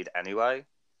animated anyway.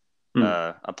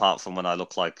 Apart from when I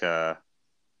look like a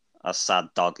sad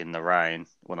dog in the rain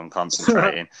when I'm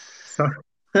concentrating.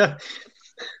 But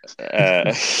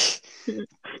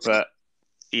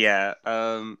yeah,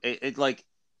 it like,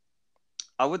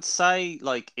 I would say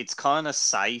like it's kind of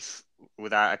safe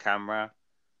without a camera,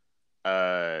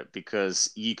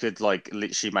 because you could like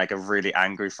literally make a really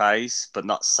angry face but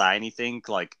not say anything.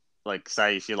 Like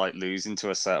say if you're like losing to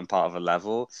a certain part of a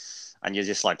level, and you're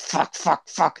just like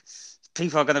fuck,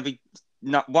 people are gonna be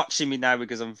not watching me now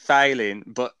because I'm failing.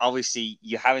 But obviously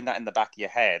you're having that in the back of your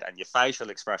head, and your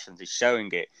facial expressions is showing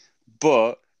it,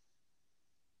 but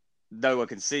no one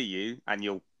can see you, and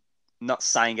you're not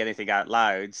saying anything out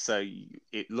loud, so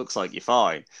it looks like you're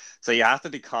fine. So you have to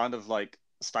be kind of like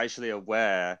spatially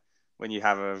aware when you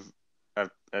have a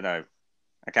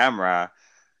camera,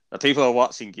 that people are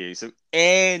watching you. So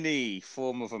any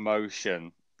form of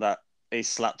emotion that is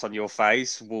slapped on your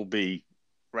face will be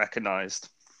recognized.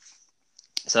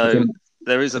 So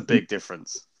there is a big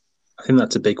difference. I think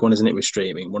that's a big one, isn't it, with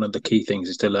streaming? One of the key things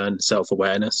is to learn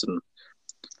self-awareness. And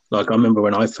like, I remember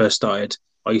when I first started,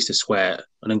 I used to swear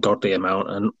an ungodly amount.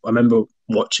 And I remember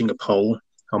watching a poll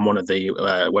on one of the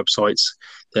websites.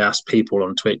 They asked people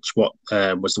on Twitch what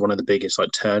was one of the biggest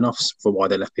like turn-offs for why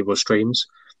they left people's streams.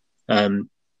 And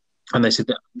they said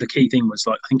that the key thing was,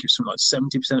 like, I think it's something like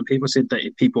 70% of people said that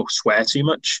if people swear too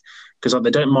much, because like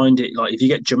they don't mind it. Like if you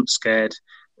get jump scared,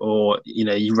 or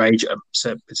you rage at a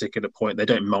certain particular point, they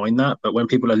don't mind that. But when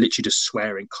people are literally just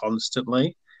swearing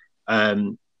constantly,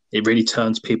 it really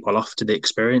turns people off to the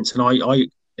experience. And I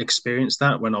experienced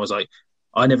that when I was like,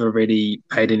 I never really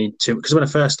paid any to, because when I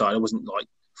first started, I wasn't like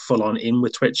full on in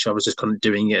with Twitch. I was just kind of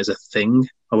doing it as a thing.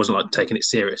 I wasn't like taking it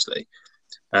seriously.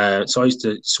 So I used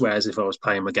to swear as if I was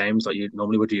playing my games like you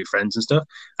normally would with your friends and stuff.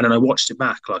 And then I watched it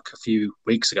back like a few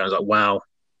weeks ago. I was like, wow,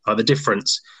 the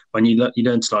difference when you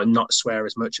learn to like not swear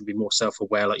as much and be more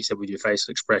self-aware, like you said, with your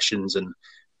facial expressions, and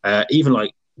even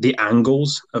like the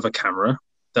angles of a camera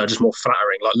that are just more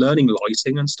flattering, like learning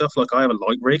lighting and stuff. Like I have a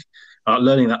light rig,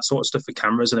 learning that sort of stuff for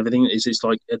cameras and everything is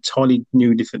like a totally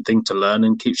new, different thing to learn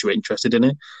and keeps you interested in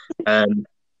it.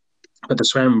 But the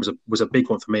swearing was a big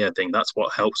one for me. I think that's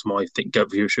what helps my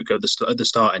viewership go at the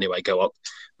start anyway, go up,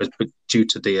 was due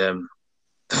to the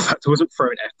fact I wasn't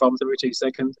throwing F-bombs every 2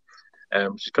 seconds,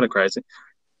 which is kind of crazy.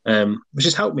 Which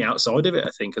has helped me outside of it,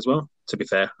 I think, as well. To be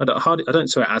fair, I don't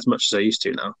swear as much as I used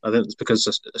to now. I think it's because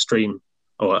I stream,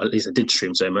 or at least I did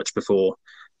stream so much before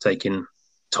taking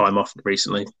time off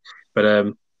recently.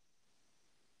 But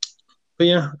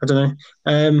yeah, I don't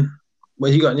know.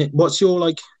 Well, you got any, what's your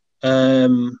like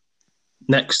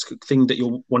next thing that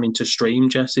you're wanting to stream,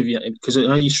 Jess? Because I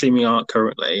know you're streaming art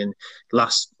currently, and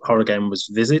last horror game was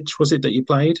Visage, was it, that you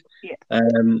played? Yeah.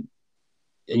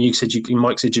 And you said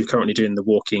Mike said you're currently doing The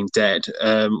Walking Dead.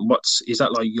 Is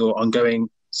that like your ongoing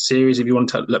series if you want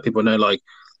to let people know like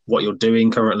what you're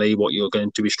doing currently, what you're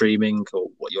going to be streaming, or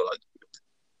what your like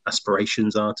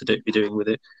aspirations are to be doing with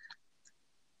it?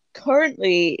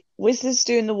 Currently, with us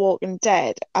doing The Walking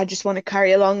Dead, I just want to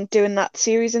carry along doing that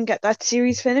series and get that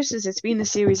series finished, as it's been a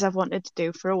series I've wanted to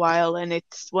do for a while, and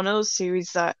it's one of those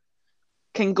series that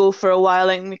can go for a while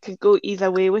and we could go either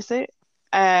way with it.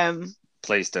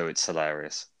 Please do. It's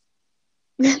hilarious.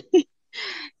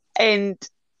 And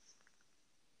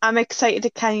I'm excited to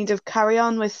kind of carry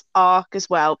on with Ark as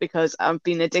well because I've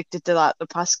been addicted to that the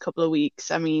past couple of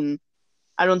weeks. I mean,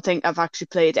 I don't think I've actually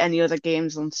played any other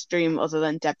games on stream other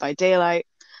than Dead by Daylight.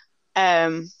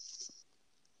 And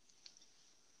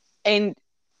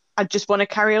I just want to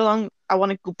carry along. I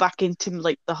want to go back into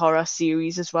like the horror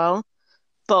series as well.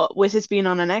 But with it being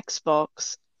on an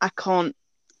Xbox, I can't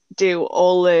do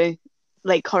all the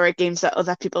like horror games that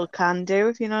other people can do,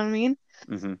 if you know what I mean.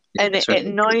 Mm-hmm. And it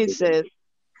annoys us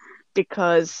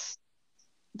because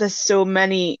there's so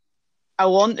many I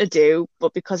want to do,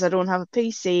 but because I don't have a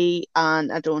PC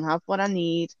and I don't have what I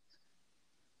need,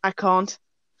 I can't.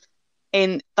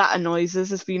 And that annoys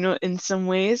us, if you know, in some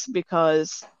ways,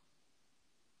 because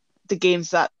the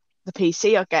games that the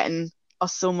PC are getting are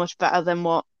so much better than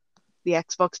what the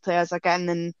Xbox players are getting,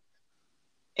 and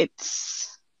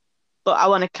it's. But I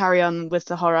want to carry on with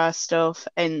the horror stuff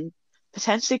and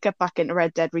potentially get back into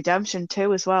Red Dead Redemption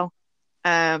 2 as well.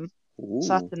 So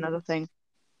that's another thing.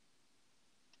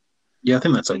 Yeah, I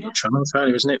think that's on your channel,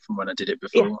 Tyler, isn't it? From when I did it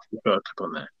before, Yeah. you've got a clip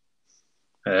on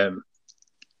there.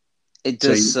 It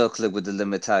does circle with the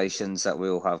limitations that we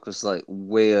all have because, like,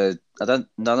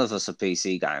 none of us are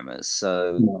PC gamers,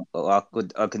 so I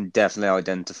can definitely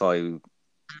identify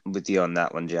with you on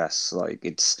that one, Jess. Like,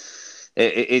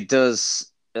 it does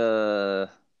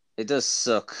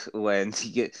suck when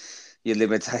you get your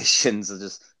limitations are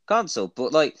just cancelled.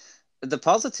 But like, the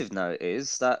positive note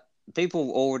is that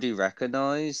people already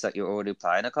recognize that you're already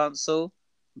playing a console,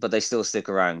 but they still stick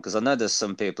around because I know there's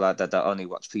some people out there that only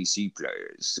watch PC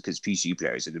players because PC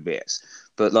players are the best.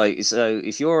 But like, so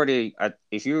if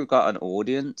you've got an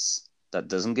audience that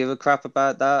doesn't give a crap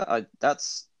about that,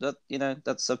 that's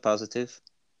a positive.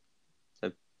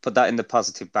 So put that in the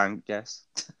positive bank, yes.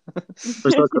 It's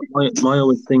like my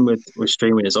always thing with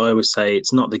streaming is I always say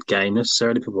it's not the game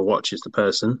necessarily people watch, it's the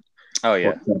person. Oh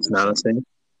yeah, personality.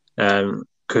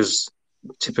 Because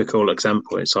typical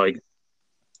example, it's like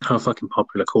how fucking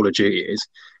popular Call of Duty is,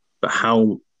 but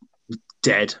how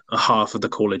dead are half of the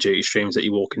Call of Duty streams that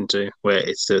you walk into, where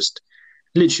it's just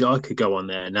literally I could go on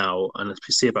there now and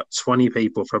see about 20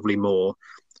 people, probably more,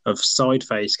 of side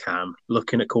face cam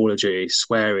looking at Call of Duty,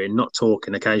 swearing, not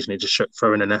talking, occasionally just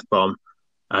throwing an F bomb,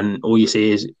 and all you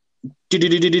see is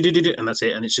and that's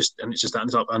it, and it's just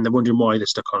that, and they're wondering why they're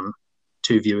stuck on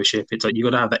 2 viewership. It's like you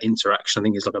got to have that interaction. I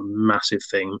think is like a massive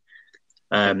thing.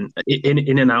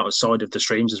 In and outside of the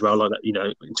streams as well, like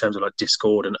that, in terms of like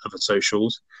Discord and other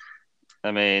socials.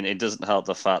 I mean, it doesn't help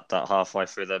the fact that halfway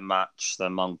through the match,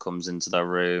 their mum comes into their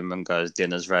room and goes,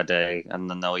 "Dinner's ready," and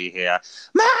then all you hear,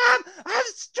 "Mom, I'm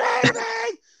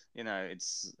streaming."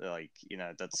 It's like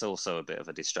that's also a bit of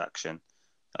a distraction.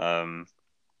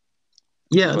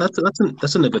 Yeah,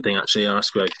 that's another thing actually. I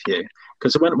ask both of you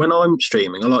because when I'm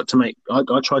streaming, I like to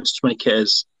I try to make it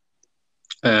as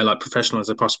like professional as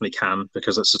I possibly can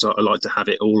because I like to have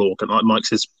it all organized. Like Mike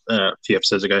says a few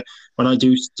episodes ago, when I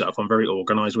do stuff, I'm very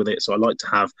organized with it. So I like to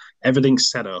have everything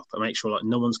set up and make sure like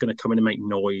no one's going to come in and make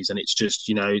noise, and it's just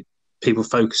people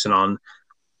focusing on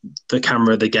the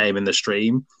camera, the game, and the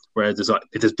stream. Whereas there's like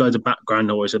if there's loads of background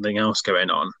noise, and everything else going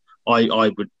on,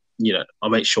 I would I'll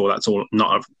make sure that's all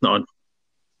not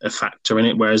a factor in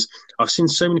it. Whereas I've seen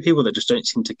so many people that just don't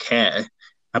seem to care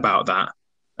about that.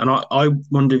 And I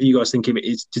wonder if you guys think of it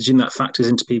is, did you think that factors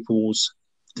into people's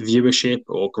viewership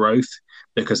or growth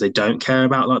because they don't care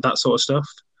about like that sort of stuff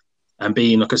and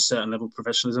being like a certain level of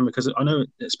professionalism? Because I know,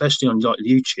 especially on like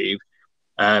YouTube,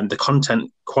 the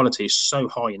content quality is so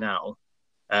high now.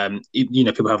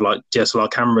 People have like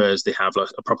DSLR cameras, they have like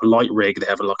a proper light rig, they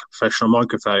have like a professional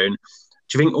microphone.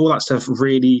 Do you think all that stuff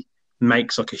really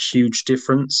makes like a huge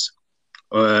difference?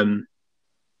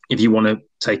 If you want to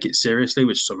take it seriously,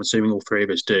 which I'm assuming all three of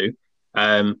us do.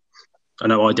 I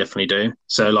know I definitely do.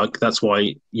 So like that's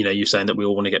why you're saying that we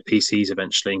all want to get PCs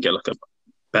eventually and get like a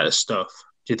better stuff.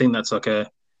 Do you think that's like a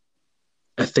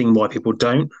thing why people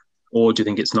don't, or do you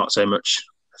think it's not so much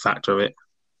a factor of it?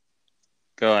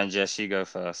 Go on, Jess. You go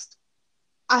first.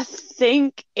 I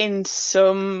think in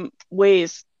some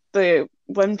ways,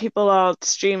 when people are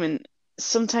streaming,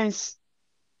 sometimes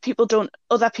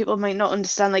other people might not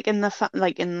understand, like in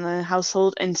the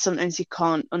household, and sometimes you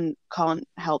can't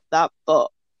help that,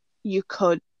 but you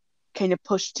could kind of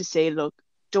pushed to say, look,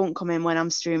 don't come in when I'm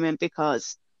streaming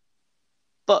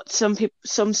but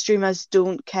some streamers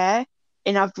don't care.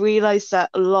 And I've realized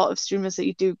that a lot of streamers that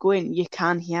you do go in, you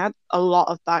can hear a lot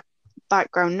of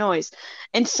background noise.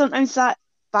 And sometimes that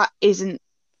isn't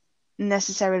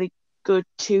necessarily good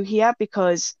to hear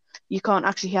because you can't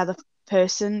actually hear the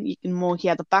person. You can more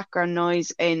hear the background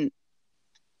noise, and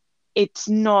it's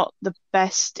not the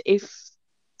best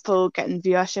for getting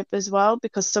viewership as well,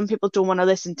 because some people don't want to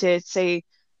listen to, say,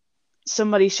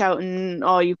 somebody shouting,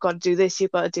 oh, you've got to do this,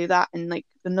 you've got to do that, and like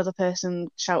another person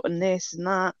shouting this and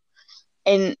that,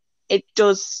 and it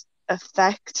does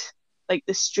affect like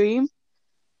the stream,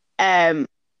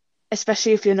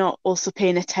 especially if you're not also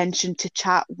paying attention to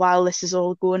chat while this is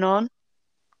all going on.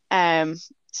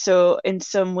 So in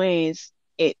some ways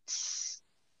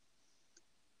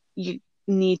you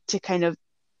need to kind of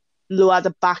lower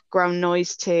the background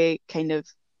noise to kind of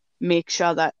make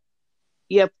sure that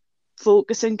you're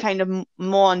focusing kind of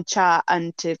more on chat,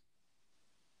 and to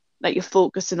like you're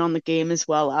focusing on the game as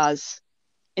well, as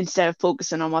instead of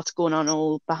focusing on what's going on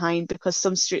all behind, because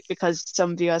some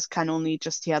viewers can only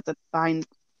just hear the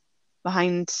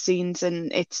behind scenes,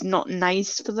 and it's not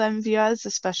nice for them viewers,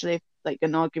 especially if like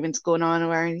an argument's going on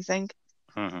or anything.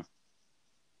 Mm-hmm.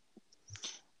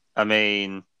 I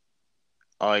mean,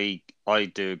 I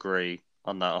do agree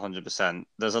on that 100%.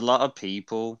 There's a lot of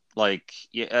people like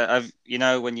you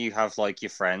know, when you have like your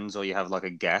friends or you have like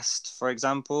a guest, for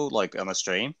example, like on a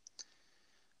stream,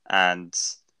 and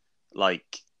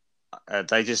like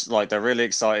they just like they're really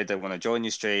excited, they want to join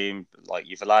your stream, like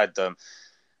you've allowed them,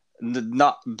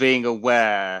 not being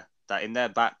aware that in their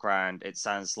background it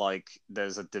sounds like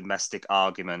there's a domestic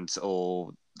argument,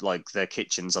 or like their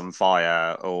kitchen's on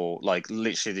fire, or like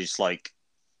literally just like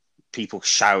people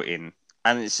shouting,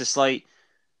 and it's just like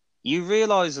you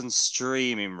realize on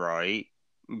streaming, right?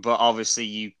 But obviously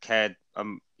you cared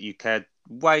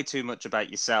way too much about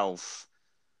yourself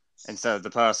instead of the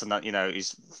person that you know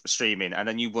is streaming, and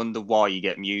then you wonder why you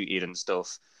get muted and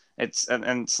stuff. And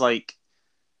it's like,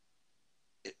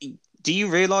 do you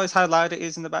realize how loud it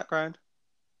is in the background?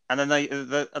 And then they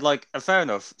like, fair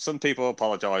enough. Some people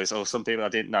apologize, or some people I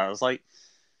didn't know. It's like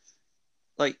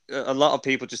a lot of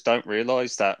people just don't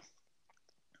realize that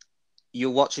you're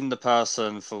watching the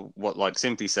person for what, like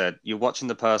Simply said, you're watching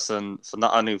the person for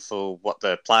not only for what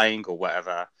they're playing or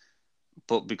whatever,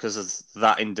 but because of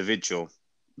that individual,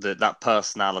 that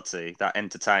personality, that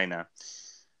entertainer.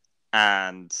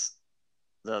 And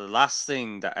the last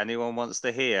thing that anyone wants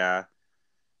to hear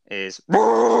is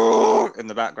in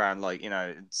the background, like, you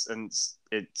know,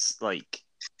 it's like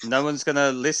no one's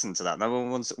gonna listen to that. No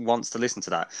one wants to listen to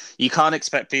that. You can't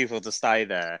expect people to stay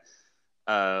there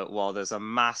while there's a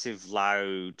massive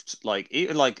loud, like,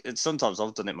 even like sometimes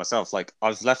I've done it myself. Like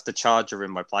I've left the charger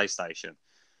in my PlayStation,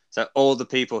 so all the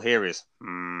people hear is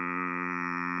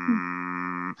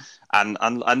and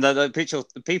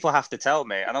the people have to tell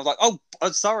me, and I'm like, oh,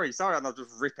 sorry, and I'll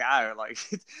just rip it out. Like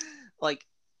like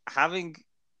having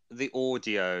the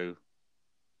audio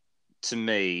to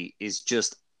me is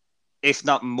just, if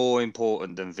not more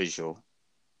important than visual.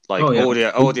 Like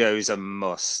audio is a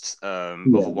must.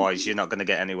 Otherwise, you're not going to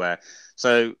get anywhere.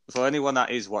 So for anyone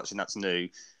that is watching that's new,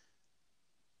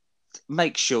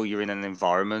 make sure you're in an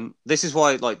environment. This is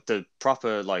why like the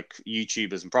proper like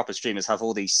YouTubers and proper streamers have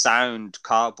all these sound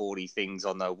cardboardy things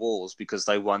on their walls, because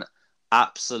they want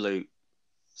absolute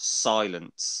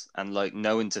silence and like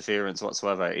no interference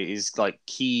whatsoever. It is like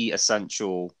key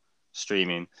essential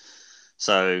streaming.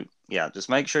 So yeah, just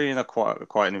make sure you're in a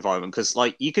quiet environment, because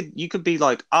like you could be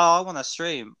like, oh, I want to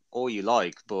stream all you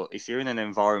like, but if you're in an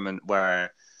environment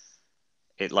where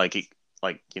it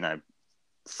you know,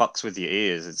 fucks with your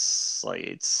ears, it's like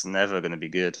it's never going to be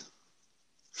good.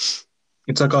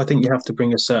 It's like, I think you have to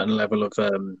bring a certain level of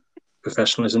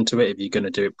professionalism to it if you're going to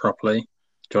do it properly.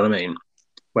 Do you know what I mean?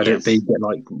 Whether it be get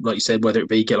like you said, whether it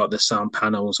be get like the sound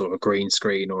panels or a green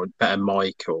screen or a better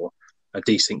mic or a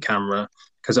decent camera.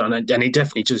 Because and it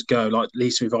definitely just go like, at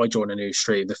least if I join a new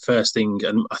stream, the first thing,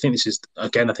 and I think this is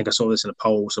again, I think I saw this in a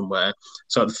poll somewhere.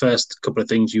 So the first couple of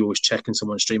things you always check in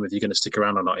someone's stream if you're going to stick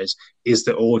around or not is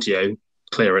the audio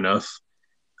clear enough?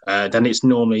 Then it's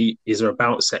normally, is there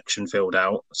about section filled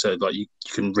out, so like you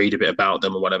can read a bit about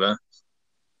them or whatever.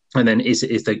 And then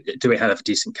do it have a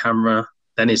decent camera?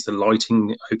 Then is the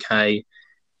lighting okay?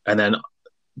 And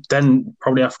then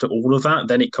probably after all of that,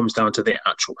 then it comes down to the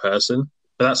actual person.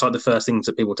 But that's like the first things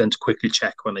that people tend to quickly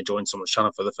check when they join someone's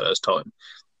channel for the first time.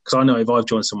 Because I know if I've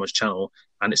joined someone's channel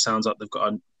and it sounds like they've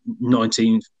got a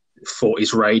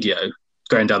 1940s radio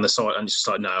going down the side, and it's just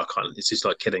like, no, I can't. It's just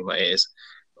like killing my ears.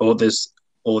 Or there's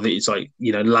or that it's like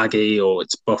laggy, or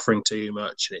it's buffering too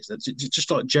much, and it's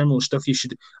just like general stuff.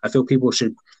 I feel people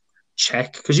should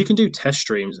check, because you can do test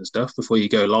streams and stuff before you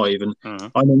go live, and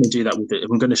I normally do that with it.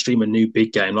 If I'm going to stream a new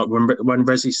big game, like when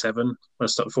Resi 7,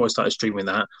 before I started streaming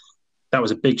that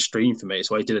was a big stream for me.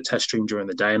 So I did a test stream during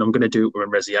the day, and I'm going to do it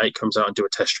when Resi 8 comes out and do a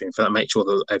test stream for that, make sure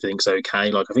that everything's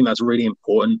okay. Like, I think that's really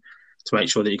important to make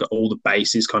sure that you got all the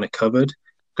bases kind of covered,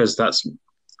 because that's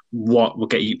what will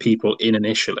get you people in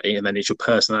initially, and then it's your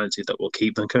personality that will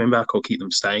keep them coming back or keep them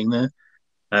staying there.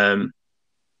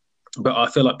 But I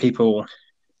feel like people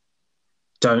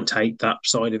don't take that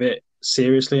side of it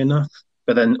seriously enough,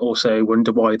 but then also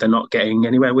wonder why they're not getting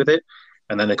anywhere with it,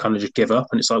 and then they kind of just give up.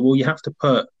 And it's like, well, you have to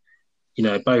put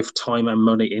both time and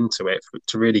money into it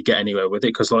to really get anywhere with it,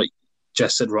 because like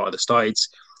Jess said right at the start, it's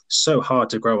so hard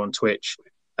to grow on Twitch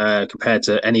compared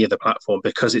to any other platform,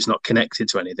 because it's not connected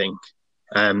to anything.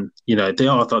 They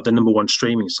are like the number one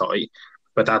streaming site,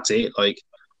 but that's it. Like,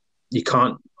 you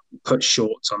can't put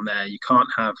shorts on there, you can't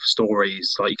have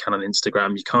stories like you can on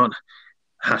Instagram, you can't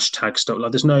hashtag stuff.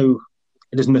 Like, there's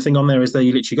nothing on there, is there?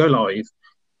 You literally go live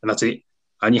and that's it.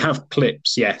 And you have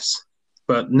clips, yes,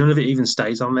 but none of it even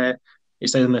stays on there. It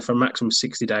stays on there for a maximum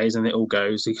 60 days and it all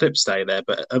goes. The clips stay there,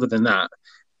 but other than that,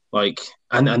 like,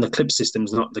 and the clip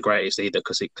system's not the greatest either,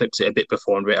 because it clips it a bit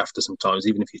before and a bit after sometimes.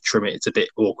 Even if you trim it, it's a bit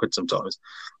awkward sometimes.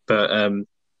 But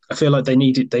I feel like they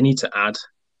need to add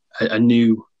a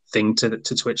new thing to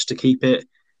Twitch to keep it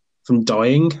from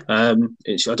dying. I don't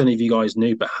know if you guys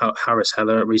knew, but Harris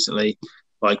Heller recently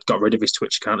got rid of his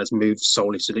Twitch account, has moved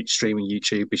solely to streaming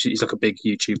YouTube. He's like a big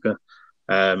YouTuber.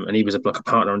 And he was a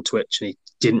partner on Twitch, and he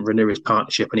didn't renew his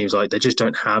partnership, and he was like, they just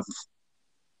don't have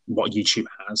what YouTube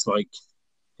has. Like,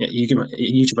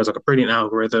 YouTube has like a brilliant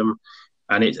algorithm,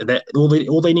 and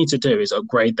all they need to do is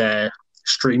upgrade their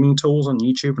streaming tools on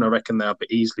YouTube, and I reckon they'll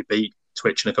easily beat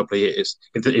Twitch in a couple of years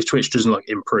if Twitch doesn't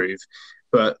improve.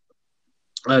 But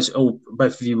as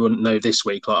both of you wouldn't know, this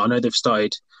week, I know they've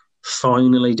started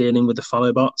finally dealing with the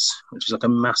follow bots, which is like a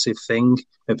massive thing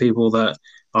for people that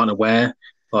aren't aware.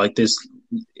 Like, there's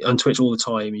on Twitch all the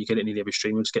time, you get it in every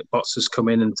stream, you just get bots just come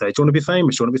in and say, do you want to be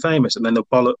famous? Do you want to be famous? And then they'll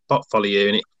bot follow you,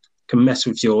 and it can mess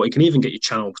with it can even get your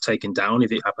channel taken down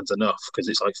if it happens enough, because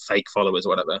it's like fake followers or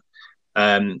whatever.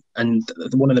 And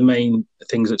one of the main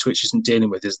things that Twitch isn't dealing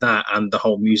with is that, and the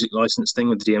whole music license thing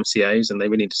with the DMCAs, and they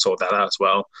really need to sort that out as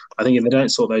well. I think if they don't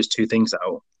sort those two things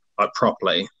out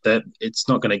properly, that it's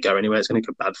not going to go anywhere. It's going to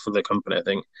go bad for the company, I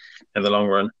think, in the long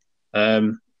run.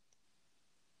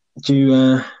 Do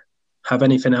you have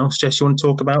anything else, Jess, you want to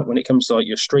talk about when it comes to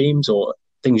your streams or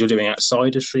things you're doing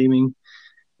outside of streaming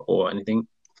or anything?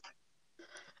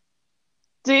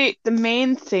 The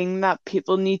main thing that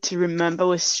people need to remember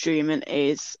with streaming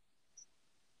is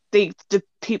the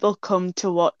people come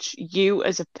to watch you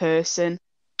as a person.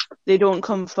 They don't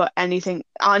come for anything,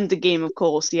 and the game, of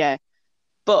course, yeah.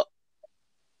 But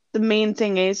the main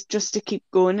thing is just to keep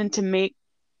going and to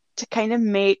kind of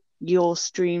make your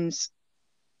streams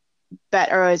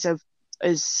better as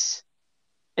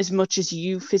much as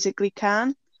you physically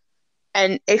can.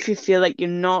 And if you feel like you're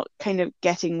not kind of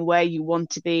getting where you want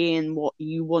to be and what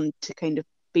you want to kind of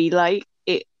be like,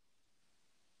 it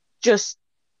just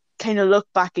kind of look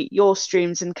back at your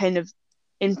streams and kind of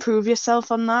improve yourself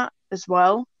on that as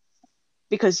well,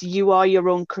 because you are your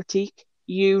own critique.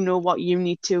 You know what you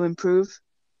need to improve,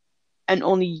 and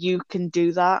only you can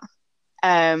do that.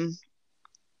 I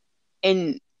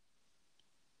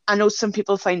know some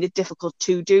people find it difficult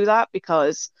to do that,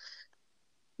 because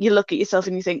you look at yourself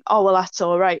and you think, oh, well, that's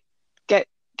all right.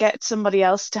 Get somebody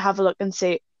else to have a look and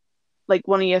say, like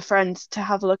one of your friends, to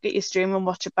have a look at your stream and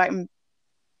watch it back, and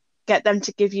get them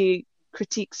to give you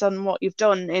critiques on what you've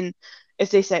done. And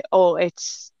if they say, oh,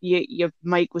 it's your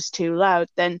mic was too loud,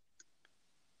 then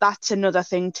that's another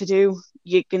thing to do.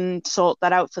 You can sort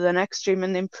that out for the next stream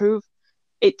and improve.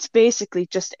 It's basically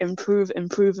just improve.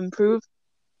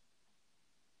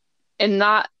 And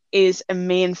that is a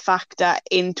main factor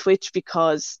in Twitch,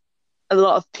 because a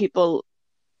lot of people,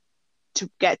 to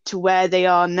get to where they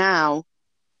are now,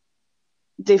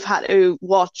 they've had to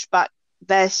watch back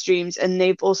their streams, and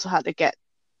they've also had to get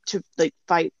to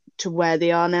fight to where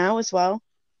they are now as well.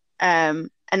 And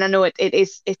I know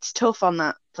it's tough on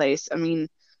that place. I mean,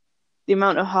 the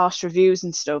amount of harsh reviews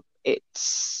and stuff, it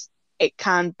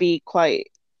can be quite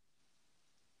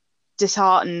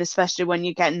disheartening, especially when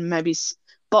you're getting maybe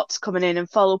bots coming in and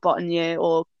follow botting you,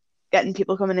 or getting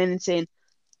people coming in and saying,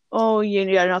 oh,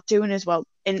 you're not doing as well.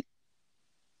 And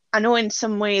I know in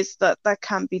some ways that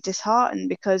can be disheartening,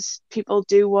 because people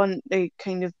do want to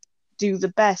kind of do the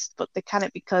best, but they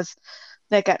can't, because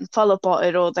they're getting follow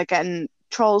botted, or they're getting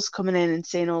trolls coming in and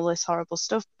saying all this horrible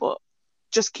stuff, but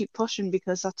just keep pushing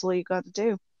because that's all you got to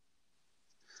do.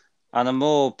 On a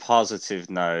more positive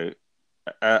note,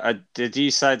 did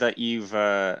you say that you've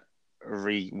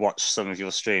re-watched some of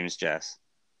your streams, Jess?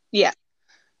 Yeah.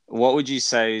 What would you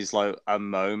say is like a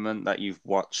moment that you've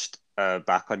watched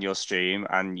back on your stream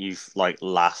and you've like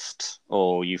laughed,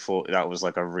 or you thought that was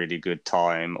like a really good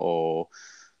time, or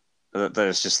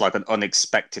there's just like an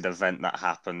unexpected event that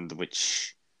happened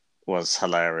which was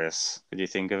hilarious? Could you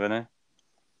think of any?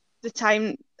 The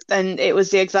time, and it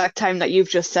was the exact time that you've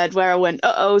just said, where I went,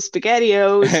 uh-oh,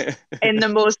 SpaghettiOs, in the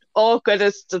most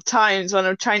awkwardest of times when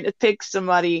I'm trying to pick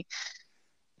somebody,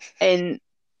 and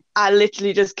I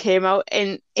literally just came out.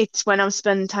 And it's when I'm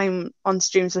spending time on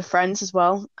streams with friends as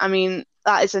well. I mean,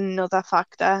 that is another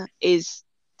factor, is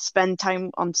spend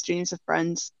time on streams with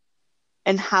friends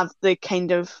and have the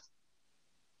kind of,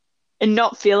 and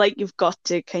not feel like you've got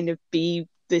to kind of be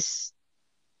this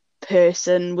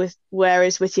person,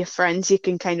 whereas with your friends you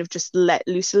can kind of just let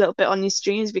loose a little bit on your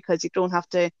streams because you don't have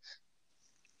to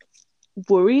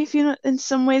worry, if you know, in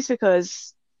some ways,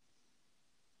 because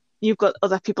you've got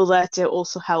other people there to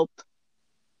also help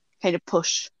kind of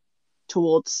push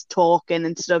towards talking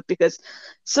and stuff. Because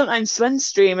sometimes when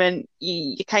streaming,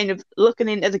 you're kind of looking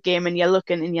into the game and you're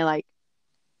looking and you're like,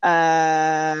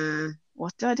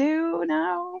 what do I do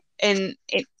now? And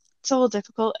it's all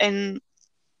difficult, and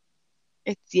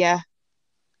it's, yeah.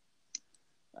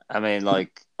 I mean,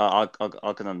 like I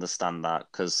can understand that,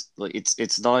 because like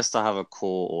it's nice to have a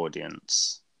core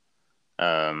audience,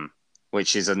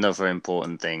 which is another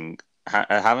important thing.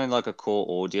 Having like a core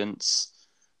audience,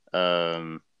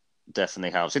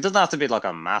 definitely helps. It doesn't have to be like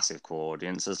a massive core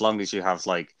audience, as long as you have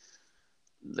like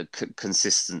the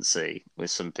consistency with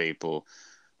some people,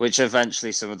 which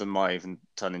eventually some of them might even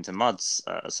turn into mods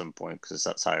at some point, because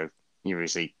that's how you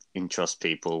usually entrust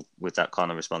people with that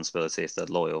kind of responsibility if they're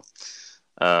loyal.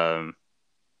 I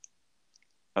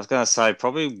was going to say,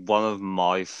 probably one of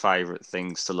my favorite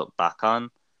things to look back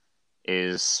on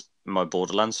is my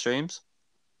Borderlands streams,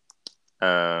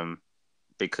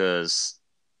 because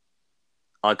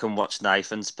I can watch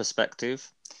Nathan's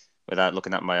perspective without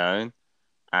looking at my own,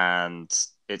 and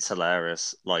it's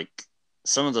hilarious. Like,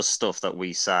 some of the stuff that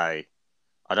we say,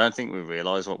 I don't think we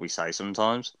realize what we say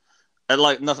sometimes. And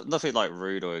like nothing like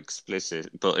rude or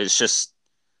explicit, but it's just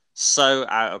so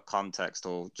out of context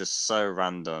or just so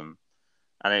random,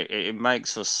 and it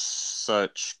makes for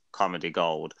such comedy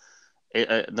gold.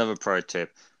 Another pro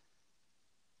tip: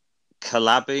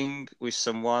 collabing with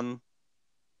someone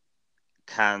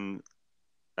can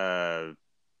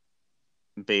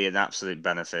be an absolute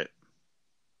benefit.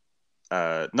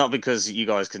 Not because you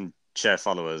guys can share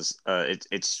followers.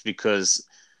 It's because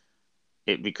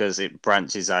it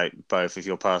branches out both of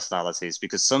your personalities.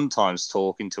 Because sometimes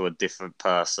talking to a different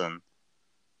person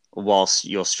whilst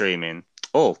you're streaming,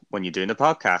 or when you're doing a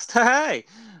podcast, hey,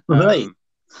 Right.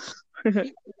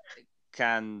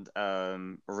 can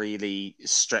really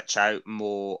stretch out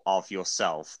more of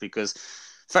yourself. Because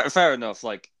fair enough,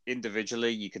 like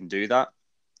individually you can do that,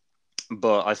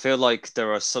 but I feel like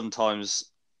there are sometimes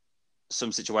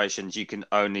some situations you can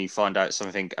only find out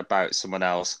something about someone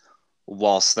else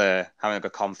whilst they're having a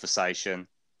conversation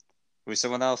with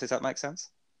someone else. Does that make sense?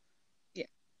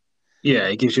 Yeah,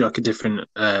 it gives you like a different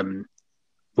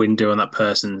window on that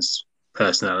person's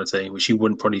personality, which you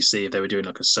wouldn't probably see if they were doing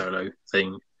like a solo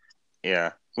thing.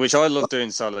 Yeah, which I love doing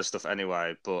solo stuff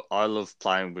anyway, but I love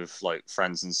playing with like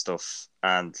friends and stuff,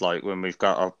 and like when we've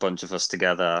got a bunch of us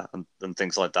together and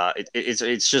things like that.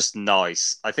 It's just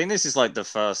nice. I think this is like the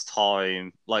first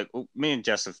time, like me and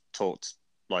Jess have talked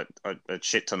like a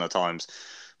shit ton of times,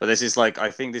 but this is like,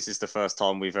 I think this is the first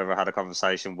time we've ever had a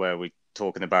conversation where we're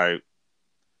talking about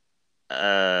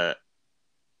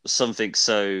something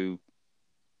so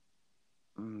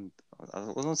I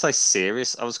was going to say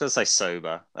serious. I was going to say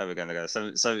sober. There we're going to go. So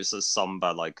it's a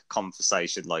somber like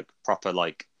conversation, like proper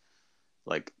like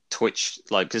Twitch,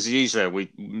 like, because usually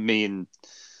me and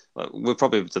we're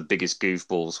probably the biggest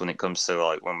goofballs when it comes to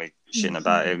like when we shitting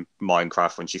about in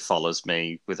Minecraft, when she follows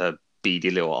me with her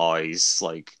beady little eyes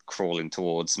like crawling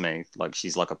towards me like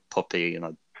she's like a puppy in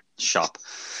a shop.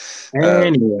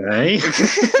 Anyway,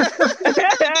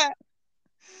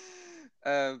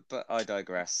 but I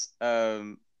digress.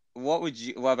 What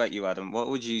about you, Adam? What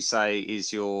would you say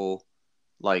is your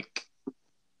like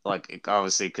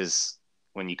obviously, because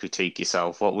when you critique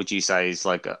yourself, what would you say is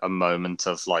like a moment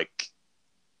of like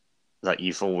that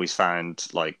you've always found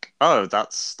like, oh,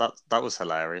 that was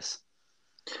hilarious?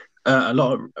 a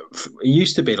lot of it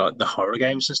used to be like the horror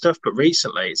games and stuff, but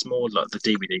recently it's more like the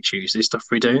DVD Tuesday stuff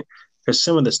we do, because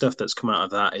some of the stuff that's come out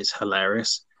of that is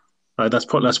hilarious.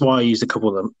 That's why I used a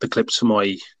couple of the clips for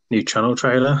my new channel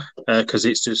trailer, because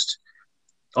it's just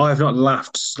I have not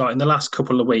laughed like in the last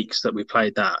couple of weeks that we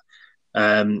played that.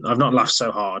 I've not laughed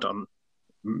so hard on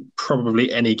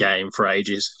probably any game for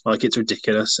ages. Like it's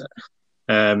ridiculous.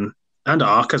 And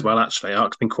Ark as well. Actually,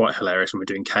 Ark's been quite hilarious when we're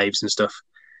doing caves and stuff.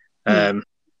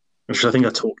 Which I think I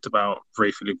talked about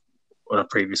briefly on a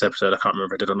previous episode. I can't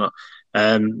remember if I did or not.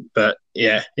 But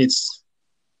yeah, it's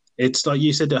like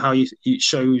you said how it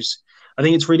shows. I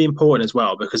think it's really important as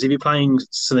well because if you're playing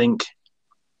something,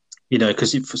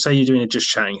 because say you're doing a just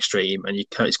chatting stream and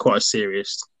it's quite a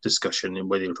serious discussion and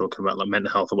whether you're talking about like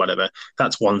mental health or whatever,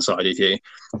 that's one side of you,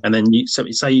 and then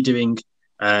say you're doing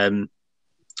a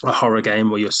horror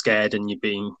game where you're scared and you're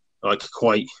being like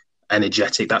quite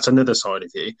energetic, that's another side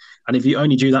of you. And if you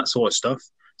only do that sort of stuff,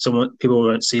 people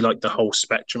won't see like the whole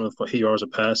spectrum of who you are as a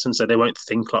person, so they won't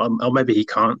think like, oh, maybe he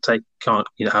can't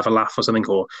have a laugh or something,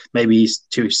 or maybe he's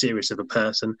too serious of a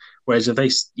person. Whereas if they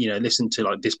listen to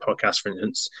like this podcast, for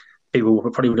instance, people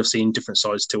probably would have seen different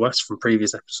sides to us from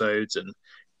previous episodes, and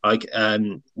like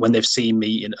when they've seen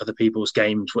me in other people's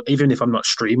games, even if I'm not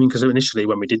streaming, because initially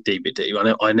when we did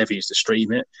DBD, I never used to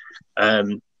stream it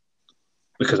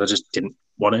because I just didn't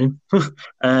want to.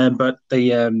 But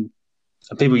the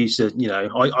people used to,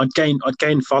 I'd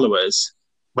gain followers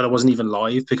when I wasn't even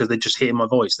live because they just hear my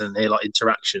voice and hear like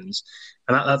interactions,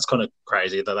 and that's kind of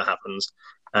crazy that happens.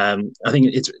 I think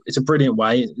it's a brilliant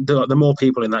way. The more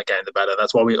people in that game, the better.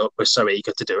 That's why we're so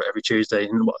eager to do it every Tuesday,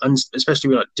 and especially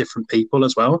with like different people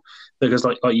as well. Because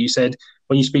like you said,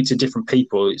 when you speak to different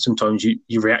people, sometimes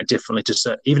you react differently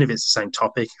to even if it's the same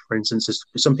topic. For instance,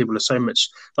 some people are so much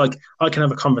like I can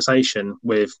have a conversation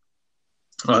with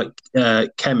like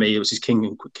Kemi, it was his King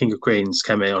of Queens,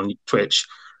 Kemi on Twitch,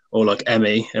 or like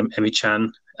Emmy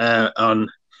Chan on.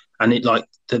 And it like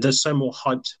they're so more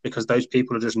hyped because those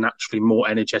people are just naturally more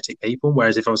energetic people.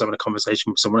 Whereas if I was having a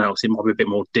conversation with someone else, it might be a bit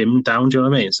more dimmed down. Do you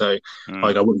know what I mean? So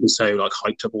like I wouldn't be so like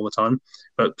hyped up all the time.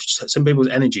 But some people's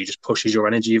energy just pushes your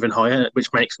energy even higher,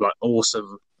 which makes like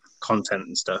awesome content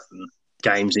and stuff and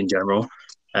games in general.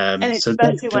 And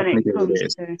especially when it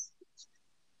comes to.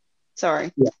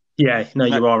 Sorry. Yeah. No,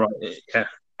 you are right. Yeah.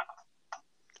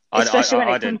 Especially when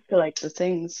it comes to like the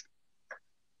things.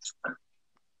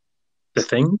 The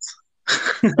things?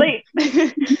 Like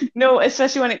no,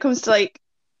 especially when it comes to like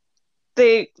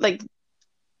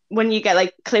when you get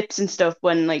like clips and stuff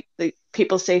when like the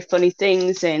people say funny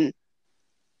things and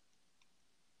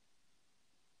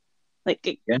like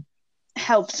it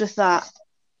helps with that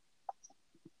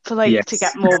for like to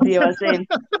get more viewers in.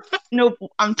 No,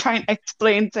 I'm trying to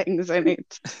explain things in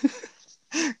it.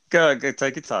 Go,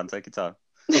 take your time.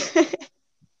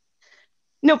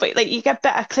 No, but like you get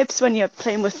better clips when you're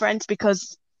playing with friends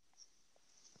because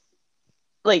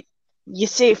like you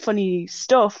say funny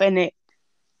stuff and it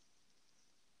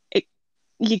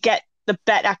you get the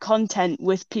better content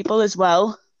with people as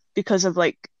well because of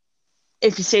like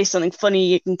if you say something funny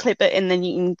you can clip it and then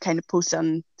you can kind of post it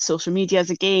on social medias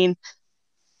again,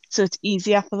 so it's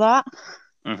easier for that.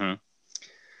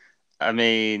 I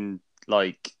mean,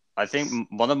 like I think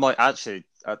one of my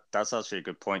that's actually a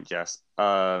good point, Jess.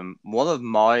 One of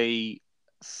my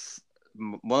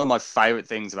favorite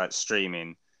things about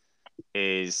streaming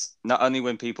is not only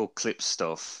when people clip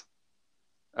stuff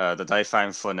that they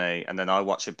found funny, and then I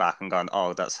watch it back and go,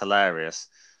 "Oh, that's hilarious."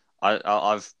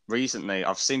 I've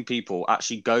seen people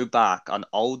actually go back on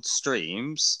old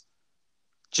streams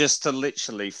just to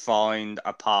literally find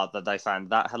a part that they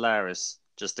found that hilarious,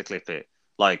 just to clip it.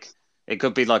 Like it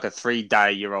could be like a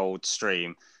 3-day-old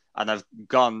stream. And I've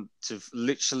gone to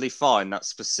literally find that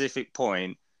specific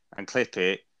point and clip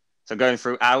it. So going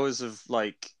through hours of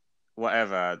like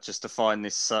whatever just to find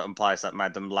this certain place that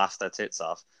made them laugh their tits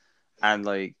off, and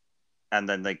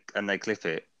then they clip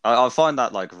it. I find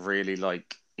that like really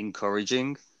like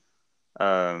encouraging,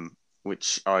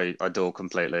 which I adore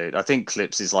completely. I think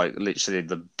clips is like literally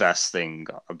the best thing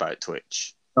about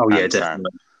Twitch. Oh yeah,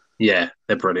 definitely. Yeah,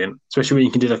 they're brilliant, especially when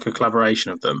you can do like a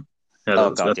collaboration of them.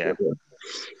 Yeah, God, yeah.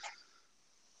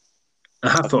 I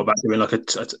have thought about doing like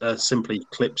a simply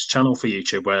clips channel for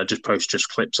YouTube where I just post just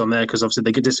clips on there because obviously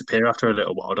they could disappear after a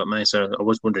little while, don't they? So I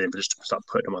was wondering if I just start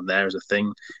putting them on there as a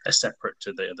thing, as separate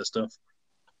to the other stuff.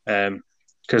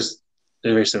 Because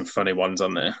there is some funny ones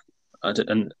on there,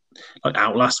 and like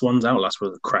Outlast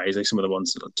were crazy. Some of the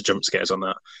ones, the jump scares on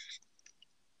that.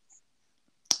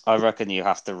 I reckon you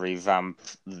have to revamp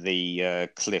the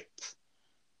clip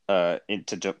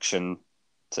introduction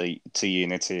to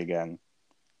Unity again.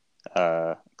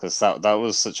 Because that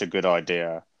was such a good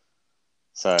idea.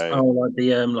 So like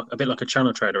the a bit like a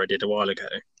channel trailer I did a while ago.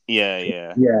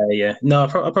 Yeah. No, I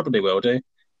probably will do.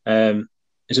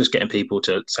 It's just getting people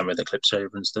to send me the clips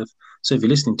over and stuff. So if you're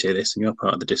listening to this and you're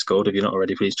part of the Discord, if you're not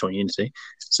already, please join Unity.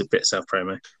 It's a bit self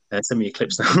promo. Send me your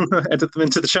clips now. Edit them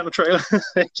into the channel trailer.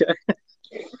 Okay.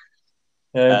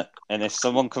 And if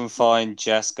someone can find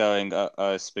Jess going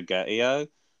spaghetti-o,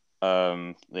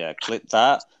 clip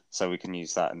that so we can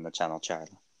use that in the channel trailer.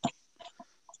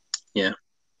 Yeah.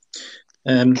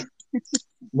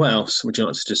 What else would you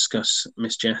like to discuss,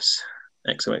 Miss Jess?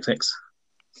 XOXX.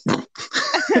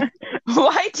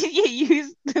 Why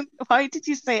did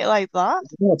you say it like that?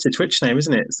 Yeah, it's a Twitch name,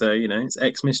 isn't it? So, it's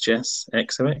X Miss Jess,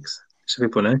 XOX. So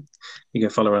people know. You can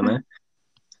follow her on there.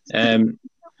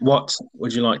 What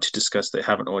would you like to discuss that you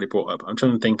haven't already brought up? I'm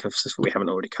trying to think of stuff we haven't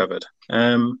already covered.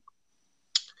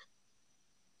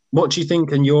 What do you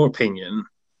think, in your opinion,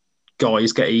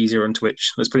 guys get easier on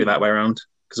Twitch? Let's put it that way around.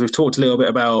 Because we've talked a little bit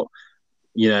about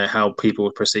how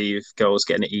people perceive girls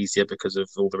getting it easier because of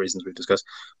all the reasons we've discussed.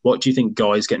 What do you think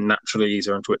guys get naturally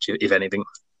easier on Twitch, if anything?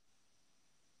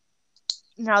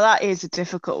 Now that is a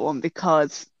difficult one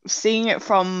because seeing it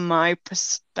from my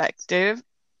perspective,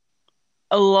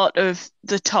 a lot of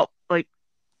the top like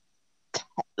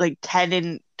 10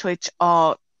 in Twitch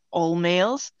are all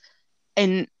males,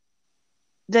 and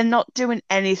they're not doing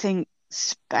anything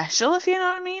special, if you know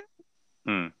what I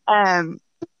mean.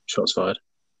 Shots fired.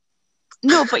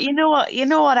 No, but you know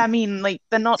what I mean. Like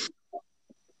they're not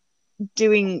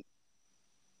doing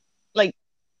like.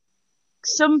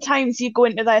 Sometimes you go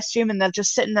into their stream and they're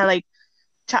just sitting there like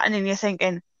chatting, and you're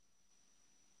thinking,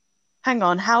 "Hang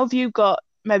on, how have you got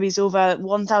maybe over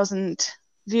 1,000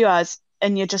 viewers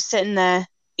and you're just sitting there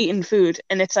eating food?"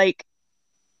 And it's like,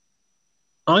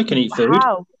 I can eat food.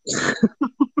 Wow.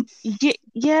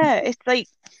 Yeah, it's like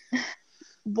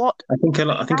what? I think a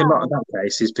lot of that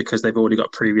case is because they've already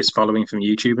got previous following from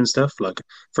YouTube and stuff. Like,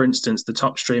 for instance, the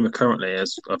top streamer currently,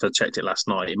 as I've checked it last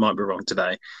night, it might be wrong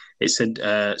today. It said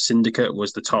Syndicate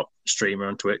was the top streamer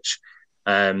on Twitch,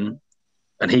 and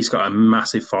he's got a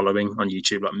massive following on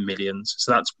YouTube, like millions.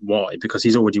 So that's why, because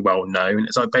he's already well known.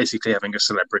 It's like basically having a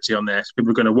celebrity on there. So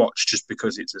people are going to watch just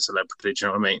because it's a celebrity. Do you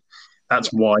know what I mean? That's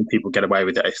why people get away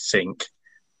with it, I think.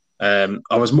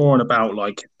 I was more on about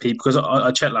like people, because I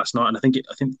checked last night, and I think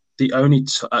the only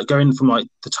going from like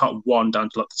the top 1 down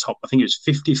to like the top, I think it was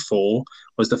 54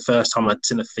 was the first time I'd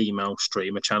seen a female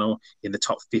streamer channel in the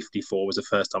top 54 was the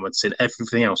first time I'd seen.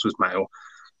 Everything else was male.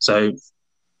 So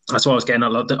that's what I was getting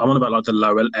at. Like, I'm on about like the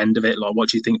lower end of it. Like, what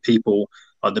do you think people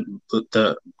like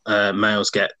the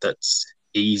males get that's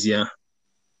easier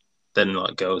than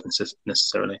like girls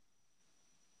necessarily?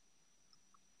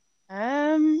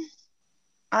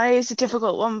 It's a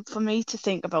difficult one for me to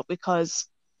think about because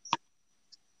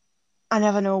I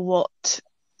never know what.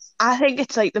 I think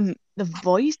it's like the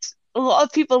voice. A lot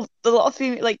of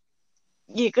female, like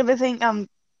you're gonna think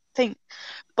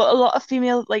but a lot of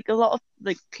female, like a lot of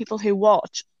like people who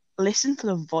watch listen for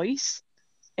the voice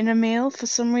in a male for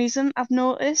some reason. I've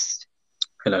noticed.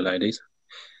 Hello, ladies.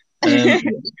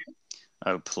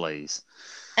 Oh, please.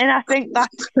 And I think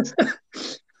that's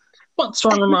what's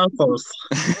wrong with my voice?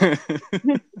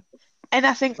 And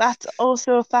I think that's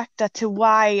also a factor to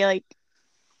why like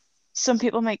some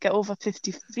people might get over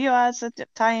 50 viewers at a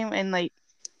time, and like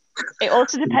it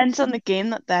also depends on the game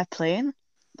that they're playing.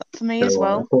 For me as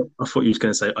well. I thought you were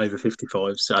going to say over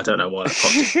 55, so I don't know why.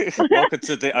 Welcome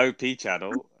to the OP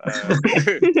channel.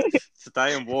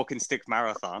 Today I'm Walking Stick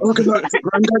Marathon. Welcome back to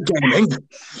Grandad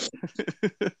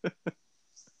Gaming.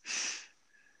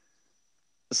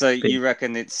 So you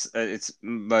reckon it's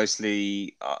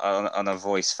mostly on a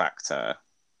voice factor?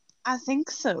 I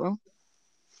think so.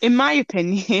 In my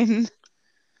opinion.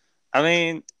 I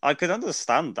mean, I could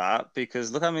understand that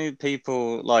because look how many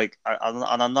people like, and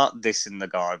I'm not dissing the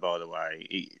guy, by the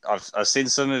way. I've seen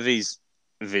some of his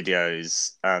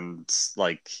videos, and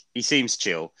like he seems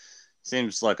chill,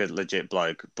 seems like a legit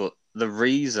bloke. But the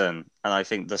reason, and I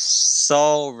think the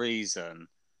sole reason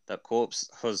that Corpse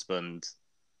Husband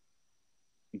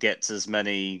gets as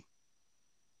many,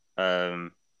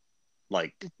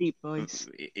 like deep voice,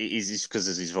 is because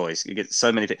of his voice. He gets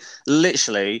so many things.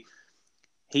 Literally.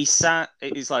 He's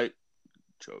like,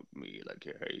 choke me like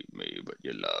you hate me, but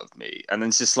you love me. And then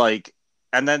it's just like,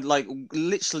 and then like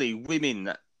literally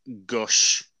women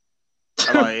gush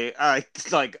like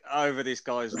over this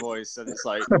guy's voice. And it's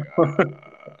like,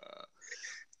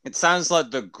 it sounds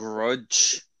like The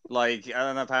Grudge. Like,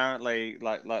 and apparently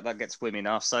like that gets women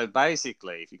off. So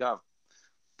basically, if you got a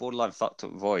borderline fucked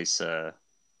up voice,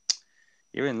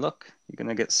 you're in luck. You're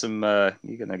gonna get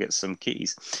some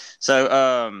keys.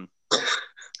 So,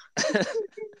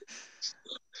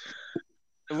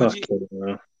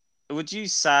 would you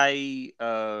say,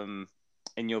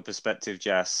 in in your perspective,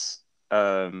 Jess,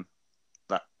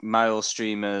 that male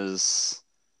streamers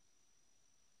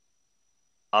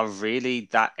are really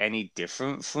that any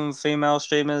different from female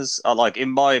streamers? Like, in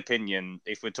my opinion,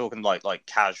 if we're talking like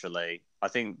casually, I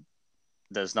think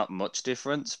there's not much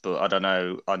difference. But I don't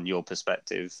know, on your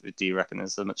perspective, do you reckon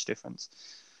there's so much difference?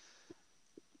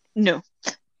 No,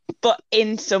 but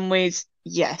in some ways,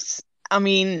 yes. I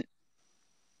mean,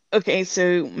 okay,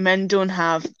 so men don't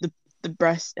have the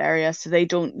breast area, so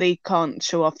they can't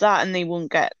show off that, and they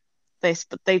won't get this,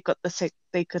 but they've got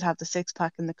they could have the six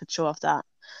pack and they could show off that.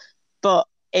 But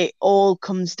it all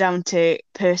comes down to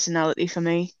personality for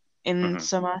me in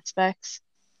some aspects.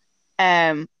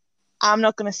 I'm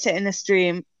not gonna sit in a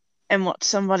stream and watch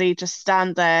somebody just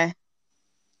stand there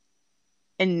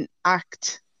and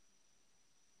act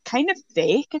kind of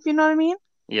fake, if you know what I mean.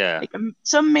 Yeah. Like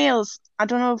some males, I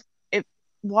don't know if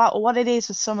what it is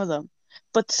with some of them,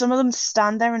 but some of them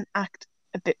stand there and act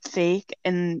a bit fake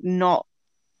and not.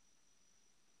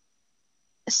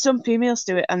 Some females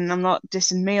do it, and I'm not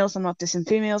dissing males, I'm not dissing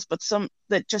females, but some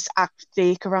that just act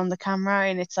fake around the camera,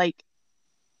 and it's like,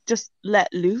 just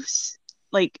let loose.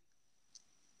 Like,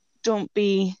 don't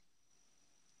be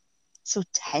so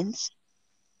tense.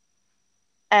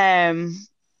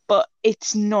 But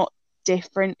it's not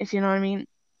different, if you know what I mean.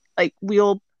 Like, we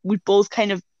both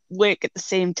kind of work at the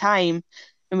same time,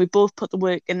 and we both put the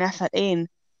work and effort in,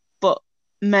 but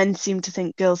men seem to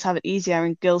think girls have it easier,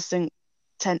 and girls tend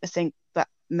to think that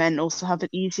men also have it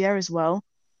easier as well.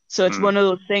 So it's one of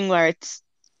those things where it's,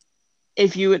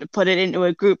 if you were to put it into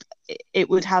a group, it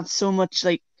would have so much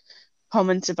like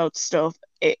comments about stuff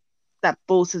that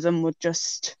both of them would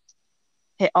just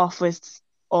hit off with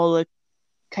all the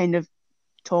kind of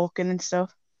talking and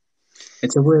stuff.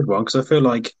 It's a weird one because I feel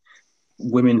like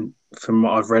women, from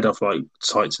what I've read off like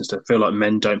sites and stuff, feel like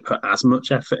men don't put as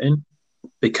much effort in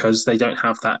because they don't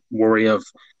have that worry of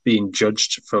being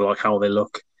judged for like how they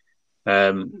look.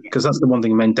 Because that's the one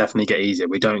thing men definitely get easier.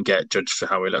 We don't get judged for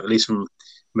how we look, at least from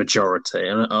majority.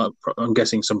 And I'm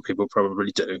guessing some people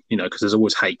probably do, because there's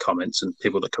always hate comments and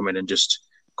people that come in and just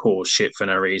cause shit for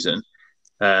no reason.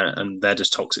 And they're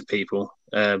just toxic people.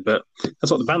 But that's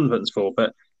what the ban button's for.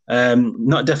 But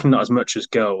definitely not as much as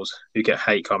girls who get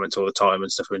hate comments all the time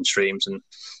and stuff in streams. And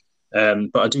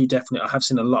but I have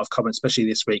seen a lot of comments, especially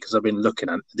this week, because I've been looking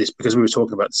at this because we were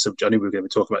talking about the subject. I knew we were going to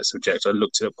be talking about the subject. So I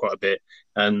looked it up quite a bit,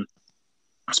 and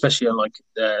especially on like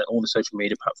all the social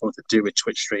media platforms that do with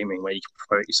Twitch streaming, where you can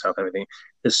promote yourself and everything.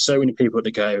 There's so many people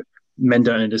that go, men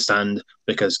don't understand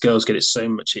because girls get it so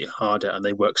much harder and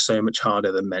they work so much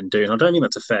harder than men do. And I don't think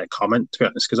that's a fair comment, to be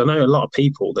honest, because I know a lot of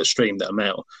people that stream that are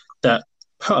male that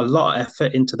put a lot of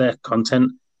effort into their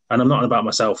content. And I'm not about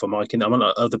myself or Mike, I'm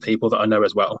on other people that I know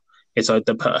as well. It's like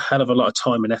they put a hell of a lot of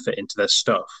time and effort into their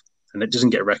stuff, and it doesn't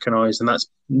get recognised. And that's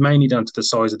mainly down to the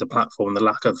size of the platform, the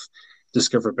lack of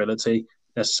discoverability.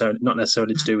 Not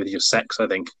necessarily to do with your sex, I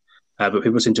think, but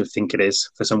people seem to think it is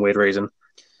for some weird reason.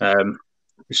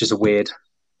 It's just a weird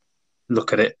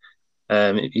look at it.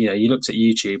 You looked at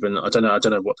YouTube, and I don't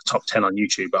know what the top 10 on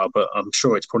YouTube are, but I'm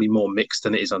sure it's probably more mixed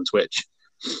than it is on Twitch.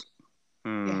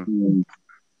 I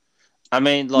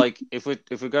mean, like if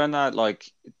we're going out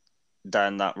like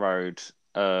down that road,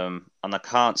 and I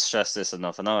can't stress this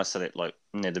enough. I know I said it like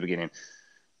near the beginning.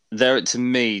 To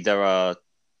me, there are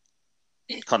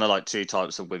kind of like two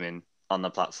types of women on the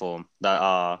platform that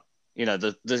are,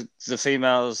 the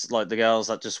females, like the girls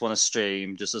that just want to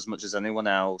stream just as much as anyone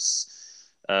else,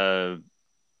 vagina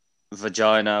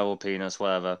or penis,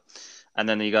 whatever. And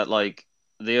then you got like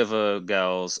the other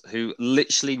girls who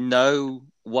literally know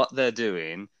what they're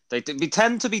doing. They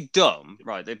pretend to be dumb,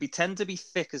 right? They pretend to be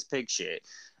thick as pig shit,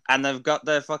 and they've got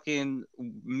their fucking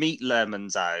meat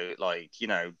lemons out, like,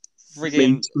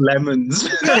 friggin' lemons.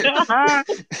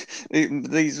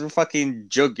 These fucking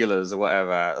jugulars or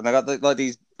whatever, and they got like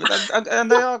these,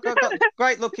 and they are got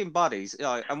great looking bodies,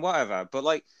 and whatever. But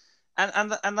like,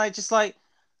 and they just like,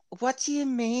 what do you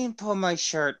mean pull my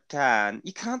shirt down?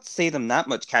 You can't see them that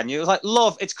much, can you? It's like,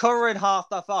 love, it's covering half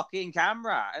the fucking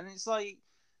camera, and it's like.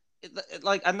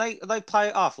 And they play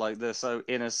it off like they're so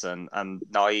innocent and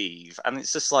naive, and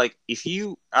it's just like, if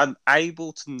you are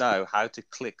able to know how to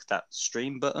click that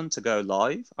stream button to go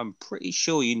live, I'm pretty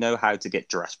sure you know how to get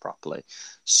dressed properly.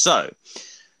 So,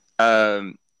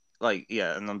 and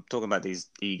I'm talking about these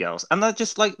e-girls, and they're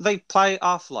just like, they play it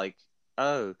off like,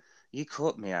 oh, you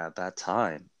caught me at a bad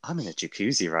time. I'm in a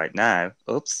jacuzzi right now.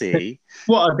 Oopsie.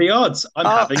 What are the odds? I'm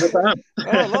having a bath.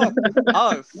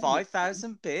 Look.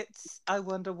 5,000 bits. I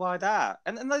wonder why that.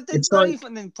 And they're not like,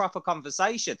 even in proper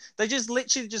conversation. They just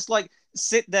literally just like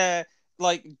sit there,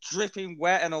 like dripping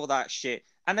wet and all that shit.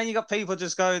 And then you got people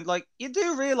just going like, you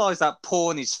do realize that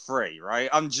porn is free, right?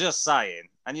 I'm just saying,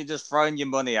 and you're just throwing your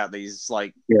money at these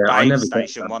like I babe never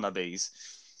station wannabes.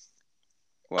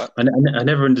 What? I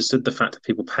never understood the fact of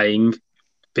people paying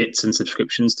bits and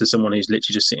subscriptions to someone who's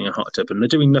literally just sitting in a hot tub and they're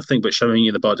doing nothing but showing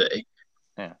you the body.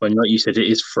 Yeah. When, like you said, it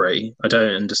is free. I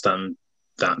don't understand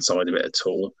that side of it at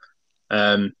all.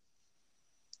 But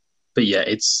yeah,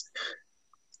 it's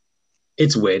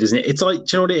weird, isn't it? It's like, do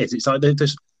you know what it is? It's like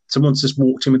someone's just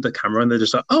walked in with the camera and they're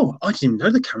just like, oh, I didn't even know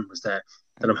the camera was there,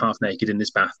 that I'm half naked in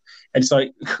this bath. And it's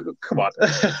like, come on,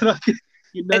 like,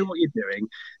 you know what you're doing.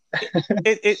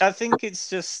 I think it's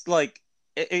just like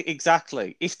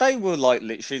exactly. If they were like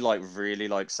literally like really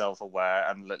like self-aware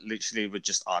and literally were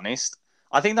just honest,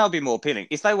 I think that would be more appealing.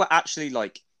 If they were actually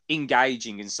like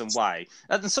engaging in some way,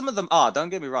 and some of them are. Don't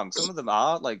get me wrong. Some of them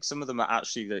are like some of them are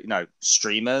actually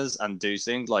streamers and do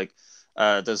things like.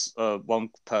 There's one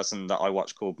person that I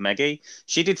watch called Meggy.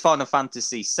 She did Final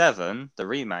Fantasy VII, the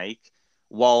remake,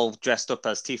 while dressed up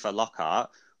as Tifa Lockhart,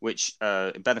 which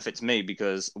benefits me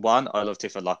because, one, I love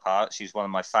Tifa Lockhart. She's one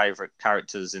of my favourite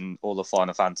characters in all of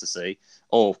Final Fantasy,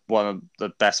 or one of the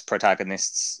best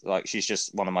protagonists. Like, she's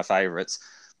just one of my favourites.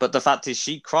 But the fact is,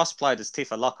 she cross-played as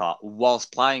Tifa Lockhart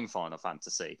whilst playing Final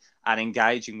Fantasy and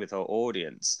engaging with her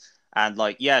audience. And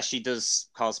like, yeah, she does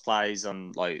cosplays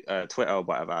on like Twitter or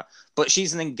whatever, but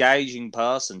she's an engaging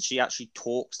person. She actually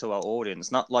talks to her audience,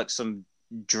 not like some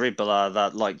dribbler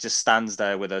that like just stands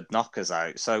there with her knockers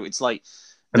out. So it's like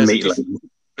And meat lemons.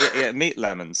 Yeah, meat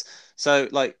lemons. So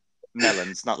like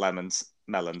melons, not lemons,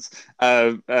 melons.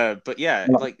 But yeah,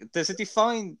 like there's a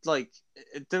defined like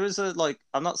there is a like.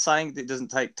 I'm not saying that it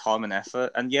doesn't take time and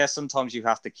effort, and yeah, sometimes you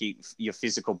have to keep your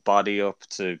physical body up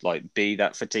to like be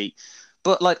that fatigue.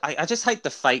 But like, I just hate the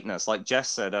fakeness. Like Jess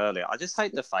said earlier, I just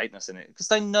hate the fakeness in it because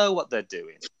they know what they're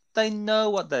doing. They know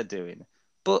what they're doing.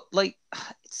 But like,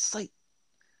 it's like,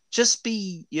 just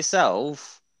be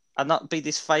yourself and not be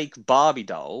this fake Barbie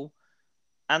doll.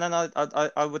 And then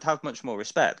I would have much more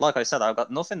respect. Like I said, I've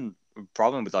got nothing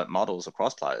problem with like models or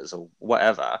cosplayers or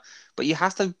whatever. But you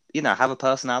have to, have a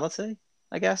personality.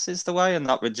 I guess is the way, and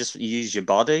not just use your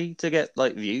body to get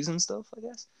like views and stuff. I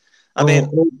guess. I mean,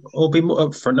 or be more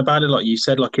upfront about it, like you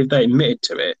said. Like if they admitted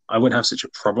to it, I wouldn't have such a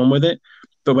problem with it.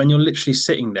 But when you're literally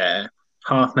sitting there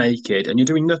half naked and you're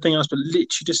doing nothing else but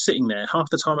literally just sitting there half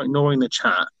the time, ignoring the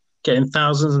chat, getting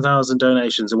thousands and thousands of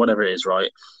donations or whatever it is,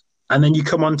 right? And then you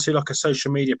come onto like a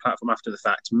social media platform after the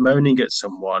fact, moaning at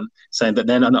someone, saying that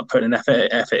they're not putting an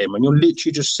effort in when you're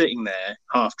literally just sitting there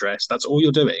half dressed. That's all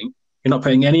you're doing. You're not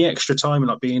putting any extra time and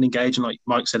not being engaging, like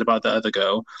Mike said about the other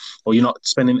girl, or you're not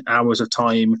spending hours of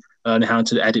time learning how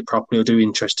to edit properly or do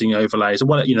interesting overlays. Or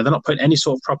what, they're not putting any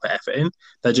sort of proper effort in.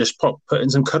 They're just putting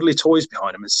some cuddly toys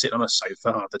behind them and sitting on a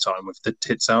sofa half the time with the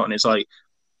tits out. And it's like,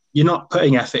 you're not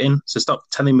putting effort in, so stop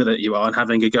telling me that you are and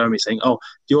having a go at me saying, oh,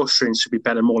 your streams should be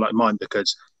better, more like mine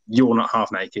because you're not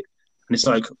half naked. And it's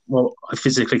like, well, I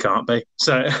physically can't be.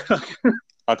 So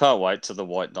I can't wait till the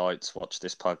White Knights watch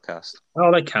this podcast.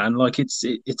 Oh, they can. Like it's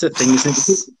a thing, isn't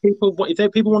it?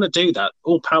 If people want to do that,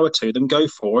 all power to them. Go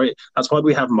for it. That's why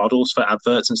we have models for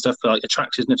adverts and stuff for like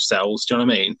attractiveness sells. Do you know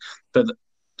what I mean? But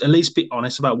at least be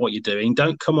honest about what you're doing.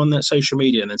 Don't come on that social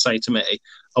media and then say to me,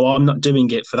 "Oh, I'm not doing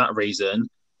it for that reason,"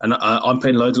 and I'm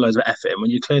putting loads of effort in when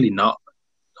you're clearly not.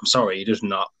 I'm sorry, you're just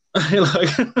not.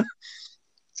 Like,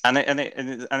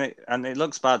 and it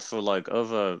looks bad for like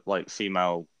other like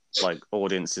female like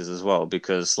audiences as well,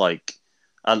 because like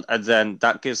and then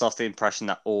that gives off the impression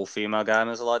that all female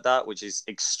gamers are like that, which is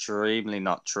extremely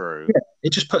not true. Yeah,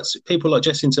 it just puts people like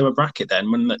Jess into a bracket then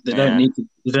when they don't need to,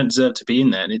 they don't deserve to be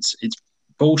in there, and it's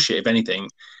bullshit. If anything,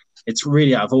 it's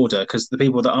really out of order because the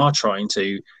people that are trying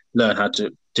to learn how to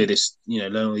do this,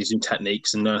 learn all these new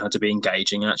techniques and learn how to be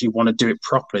engaging and actually want to do it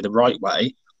properly the right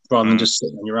way, rather than just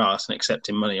sitting on your ass and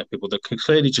accepting money of people that could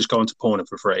clearly just go onto porn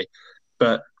for free.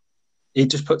 But it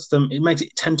just it makes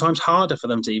it 10 times harder for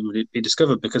them to even be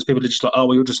discovered because people are just like, oh,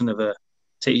 well, you're just another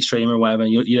titty streamer or whatever.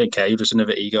 And you don't care. You're just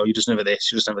another ego. You're just another this.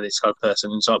 You're just another this kind of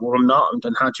person. And it's like, well, I'm not.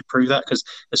 And how do you prove that? Because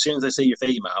as soon as they see you're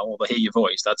female or they hear your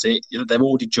voice, that's it. They're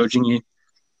already judging you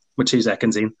with 2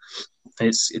 seconds in.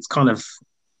 It's kind of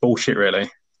bullshit,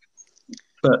 really.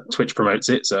 But Twitch promotes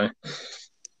it, so.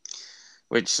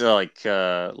 Which, like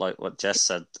what Jess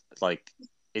said, like,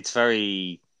 it's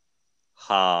very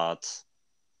hard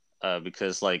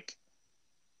because, like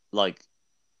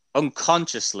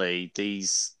unconsciously,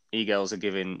 these e-girls are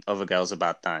giving other girls a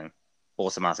bad time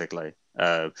automatically.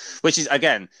 Which is,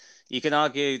 again, you can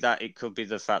argue that it could be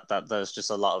the fact that there's just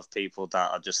a lot of people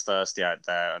that are just thirsty out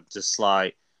there and just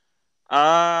like,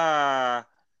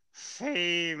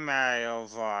 female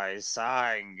voice.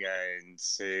 I'm going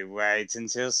to wait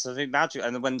until something magical,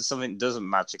 and when something doesn't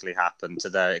magically happen to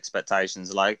their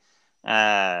expectations, like,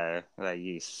 oh, well,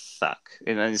 you fuck.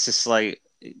 It's just like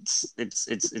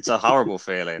it's a horrible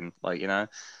feeling. Like,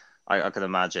 I can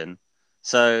imagine.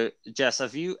 So, Jess,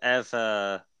 have you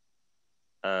ever?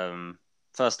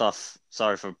 First off,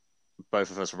 sorry for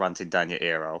both of us ranting down your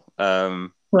ear.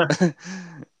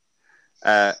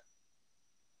 uh,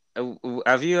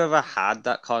 have you ever had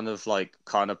that kind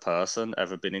of person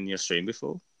ever been in your stream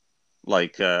before?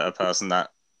 Like a person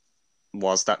that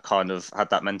was that kind of had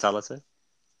that mentality?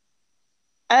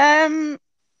 I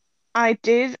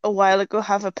did a while ago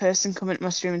have a person come into my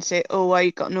stream and say, "Oh, why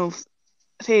you got no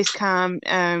face cam?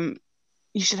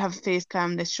 You should have a face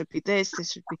cam. This should be this.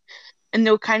 This should be," and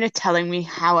they were kind of telling me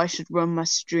how I should run my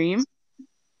stream,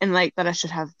 and like that I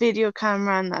should have video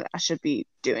camera and that I should be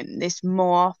doing this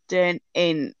more often.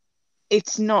 And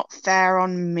it's not fair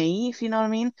on me, if you know what I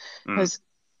mean, because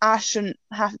I shouldn't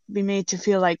have to be made to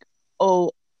feel like,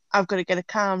 oh, I've got to get a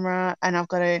camera and I've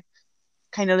got to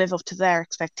kind of live up to their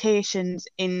expectations.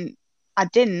 And I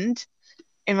didn't,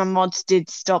 and my mods did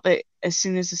stop it as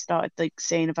soon as I started like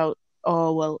saying about,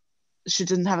 oh well, she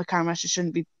doesn't have a camera, she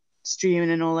shouldn't be streaming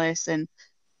and all this. And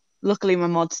luckily my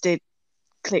mods did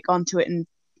click onto it and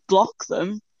block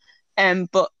them.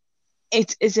 But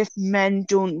it's as if men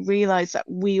don't realize that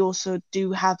we also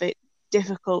do have it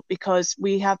difficult, because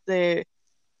we have the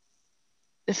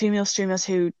female streamers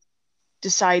who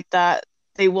decide that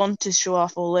they want to show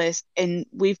off all this, and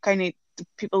we've kind of, the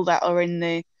people that are in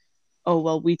the, oh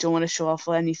well, we don't want to show off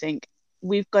or anything,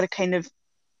 we've got to kind of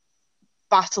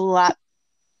battle that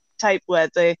type where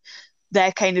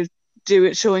they're kind of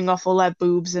showing off all their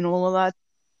boobs and all of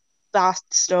that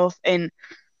stuff. And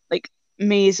like,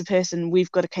 me as a person,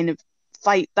 we've got to kind of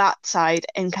fight that side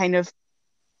and kind of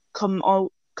come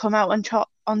out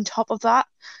on top of that.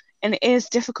 And it is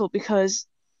difficult because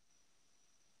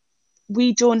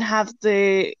we don't have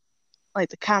the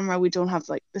camera, we don't have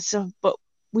like the stuff, but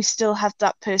we still have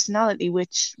that personality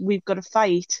which we've got to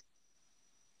fight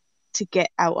to get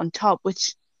out on top,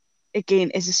 which again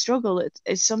is a struggle.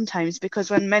 It's sometimes, because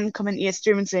when men come into your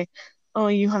stream and say, oh,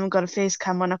 you haven't got a face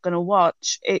cam, we're not going to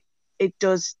watch it, it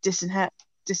does just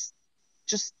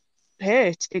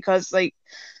hurt, because like,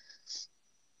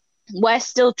 we're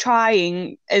still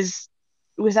trying as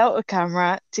without a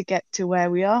camera to get to where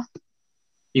we are.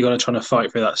 You got to try to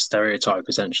fight for that stereotype,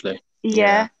 essentially.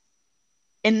 Yeah.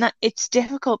 And that it's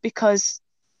difficult because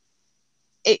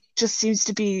it just seems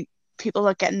to be people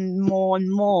are getting more and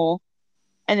more,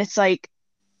 and it's like,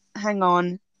 hang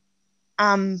on,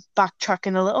 I'm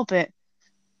backtracking a little bit,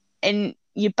 and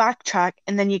you backtrack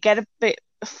and then you get a bit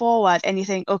forward and you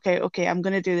think, okay, I'm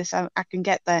gonna do this, I can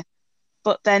get there,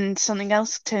 but then something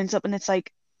else turns up and it's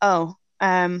like, oh,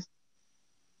 I'm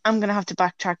gonna have to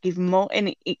backtrack even more,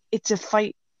 and it's a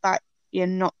fight that you're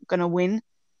not gonna win,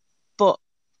 but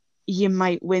you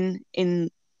might win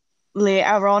in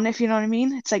later on, if you know what I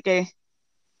mean. It's like it's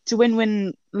a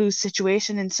win-win-lose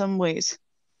situation in some ways.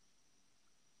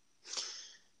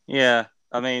 Yeah,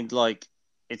 I mean, like,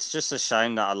 it's just a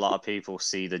shame that a lot of people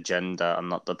see the gender and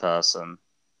not the person,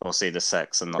 or see the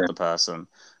sex and not the person,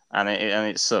 and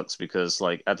it sucks, because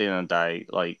like, at the end of the day,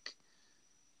 like,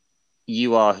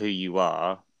 you are who you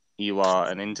are. You are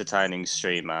an entertaining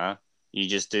streamer. You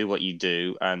just do what you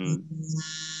do, and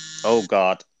oh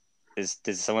god,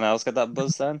 did someone else get that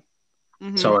buzz then?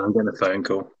 Mhm. Sorry, I'm getting a phone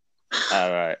call.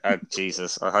 All right. Oh,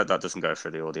 Jesus, I hope that doesn't go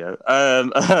through the audio.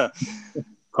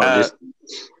 Apologies.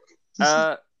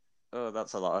 Oh,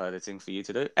 that's a lot of editing for you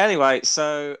to do. Anyway,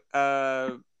 so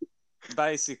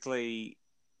basically,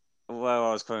 where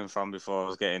I was coming from before I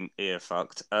was getting ear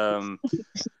fucked.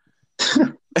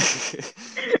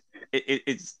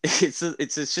 It's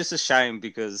just a shame,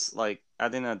 because like,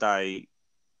 at the end of the day,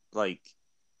 like,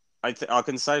 I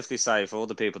can safely say, for all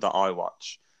the people that I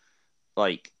watch,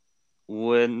 like,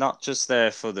 we're not just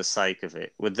there for the sake of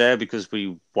it. We're there because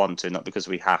we want to, not because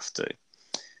we have to.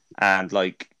 And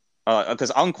like,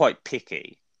 because I'm quite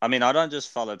picky. I mean, I don't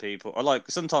just follow people, or like,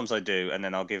 sometimes I do, and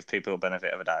then I'll give people a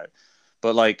benefit of a doubt.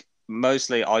 But like,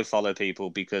 mostly I follow people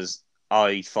because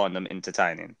I find them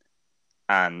entertaining,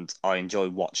 and I enjoy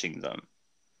watching them.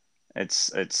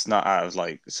 It's not out of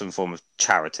like some form of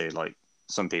charity like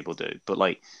some people do, but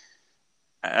like,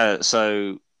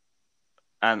 so.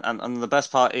 And the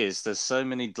best part is, there's so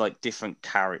many like different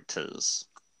characters,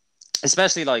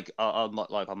 especially like on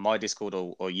my Discord,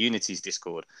 or Unity's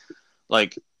Discord.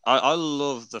 Like, I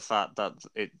love the fact that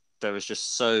there is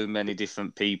just so many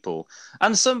different people,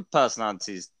 and some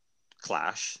personalities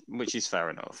clash, which is fair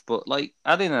enough. But like,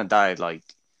 at the end of the day, like,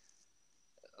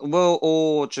 Well,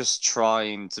 or just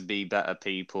trying to be better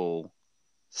people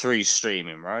through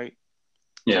streaming, right?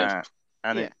 Yeah.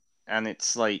 And Yeah.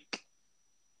 it's like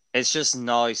it's just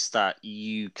nice that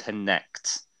you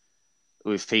connect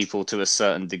with people to a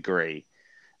certain degree,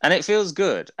 and it feels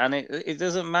good. And it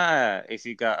doesn't matter if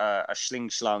you got a schling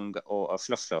schlong or a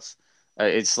fluff fluff.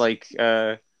 It's like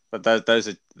but those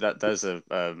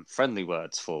are friendly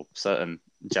words for certain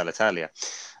genitalia.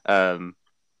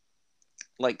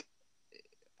 Like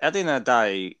at the end of the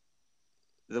day,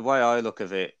 the way I look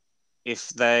at it, if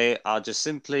they are just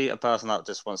simply a person that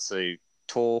just wants to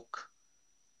talk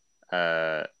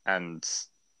and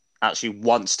actually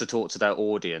wants to talk to their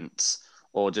audience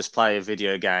or just play a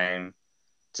video game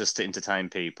just to entertain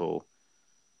people,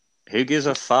 who gives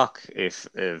a fuck if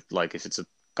it's a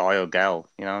guy or girl?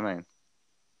 You know what I mean?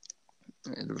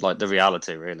 Like the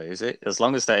reality, really, is it? As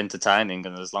long as they're entertaining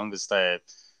and as long as they're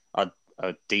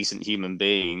a decent human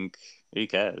being, who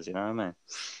cares? You know what I mean?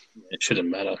 It shouldn't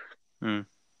matter.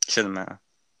 Shouldn't matter.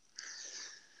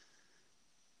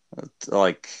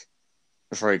 Like,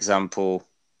 for example,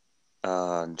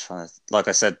 I'm trying to, like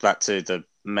I said, back to the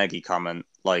Meggy comment,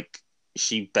 like,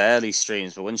 she barely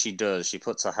streams, but when she does, she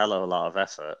puts a hell of a lot of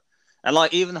effort. And,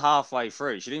 like, even halfway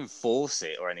through, she didn't force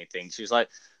it or anything. She was like,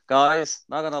 guys,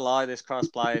 not gonna lie, this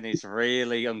cross-playing is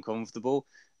really uncomfortable.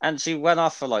 And she went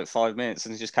off for like 5 minutes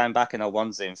and just came back in her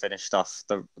onesie and finished off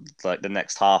the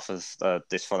next half of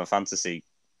this Final Fantasy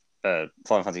VII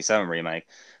remake.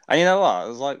 And you know what? It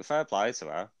was like fair play to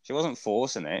her. She wasn't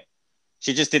forcing it.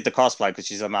 She just did the cosplay because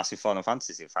she's a massive Final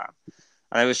Fantasy fan,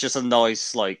 and it was just a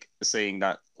nice like seeing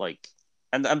that like,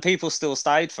 and people still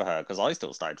stayed for her because I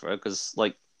still stayed for her because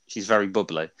like she's very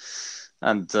bubbly,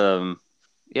 and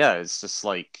yeah, it's just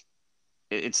like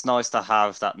it's nice to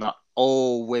have that. Not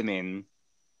all women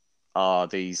are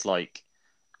these like.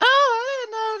 Oh, I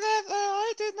didn't know that.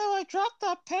 I didn't know I dropped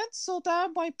that pencil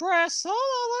down my breast. Hold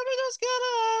on, let me just get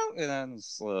it out. And then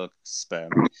it's spam.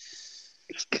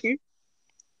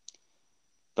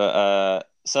 But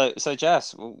so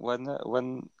Jess, when are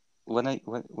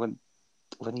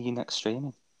you next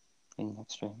streaming? When are you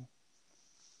next streaming?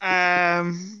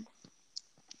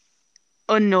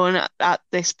 Unknown at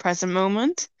this present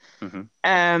moment.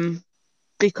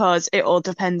 Because it all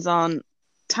depends on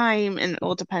time and it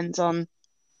all depends on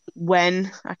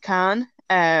when I can.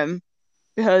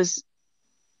 Because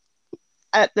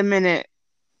at the minute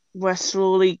we're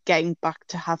slowly getting back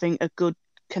to having a good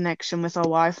connection with our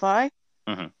Wi-Fi.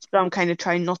 So I'm kind of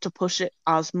trying not to push it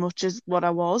as much as what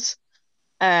I was.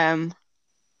 So I'm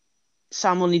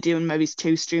only doing maybe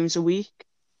 2 streams a week.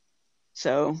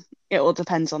 So it all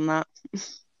depends on that.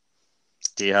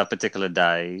 Do you have particular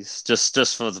days,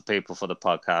 just for the people for the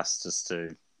podcast, just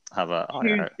to have a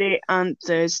Tuesday and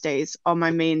Thursdays are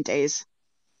my main days.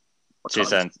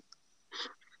 Tuesday.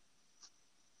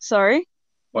 Sorry?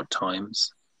 What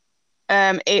times?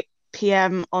 8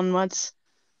 p.m. onwards.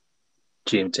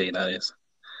 GMT, that is.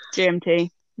 GMT.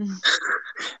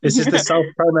 This is the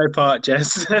self-promo part,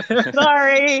 Jess.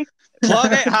 Sorry.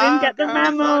 Plug it hard. Didn't get the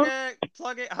memo.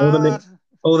 Plug it hard.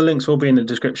 All the links will be in the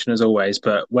description as always,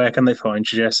 but where can they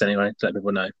find you, Jess, anyway, to let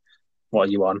people know what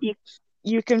are you on?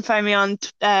 You can find me on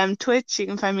Twitch, you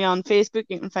can find me on Facebook,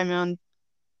 you can find me on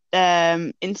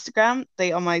Instagram.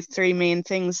 They are my 3 main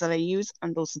things that I use,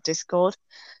 and also Discord,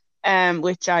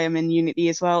 which I am in Unity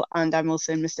as well, and I'm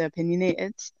also in Mr.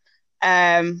 Opinionated.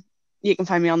 You can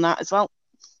find me on that as well.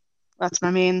 That's my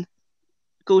main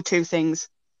go-to things.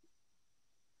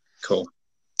 Cool.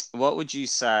 What would you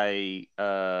say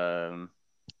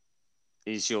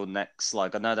is your next,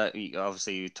 like, I know that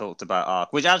obviously you talked about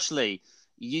Ark, which actually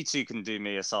you two can do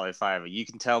me a solid favor. You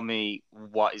can tell me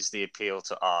what is the appeal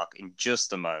to Ark in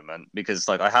just a moment, because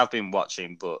like I have been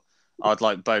watching, but I'd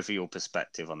like both of your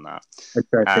perspective on that. I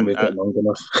don't think we've got long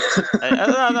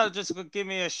enough. No, just give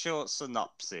me a short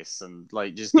synopsis and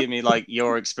like just give me like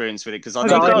your experience with it, because I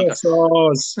know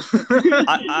dinosaurs. Have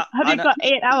you got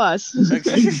 8 hours?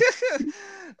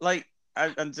 Like,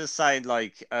 I'm just saying,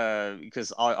 like,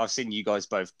 because I've seen you guys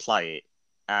both play it,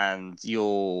 and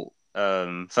you're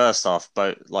first off,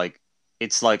 but like,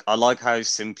 it's like I like how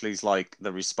Simply's like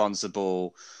the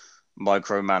responsible,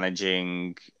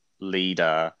 micromanaging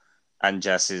leader, and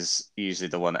Jess is usually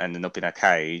the one ending up in a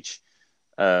cage,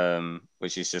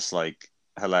 which is just like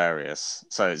hilarious.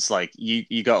 So it's like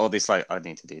you got all this like, I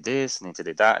need to do this, I need to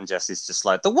do that, and Jess is just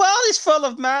like, the world is full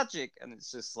of magic, and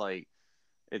it's just like.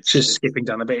 It's skipping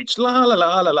down the beach. La la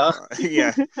la la la.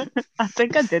 Yeah. I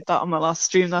think I did that on my last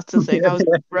stream. That's the thing. I was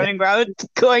running around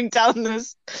going down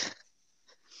this.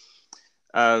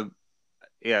 Yeah,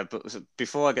 but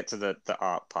before I get to the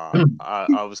art part,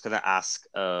 I was going to ask,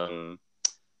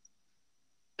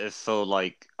 for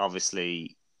like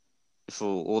obviously for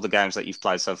all the games that you've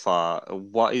played so far,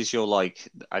 what is your like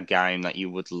a game that you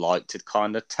would like to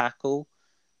kind of tackle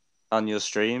on your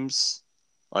streams,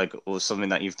 like or something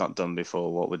that you've not done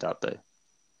before? What would that be?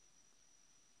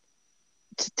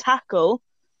 To tackle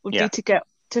would Yeah. be to get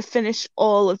to finish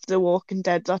all of the Walking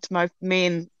Dead. That's my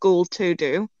main goal to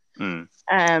do. Mm.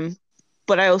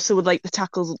 But I also would like to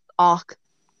tackle Ark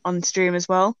on stream as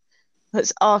well,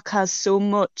 because Ark has so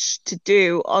much to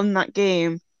do on that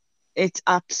game. It's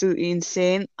absolutely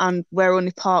insane, and we're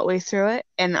only partway through it,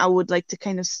 and I would like to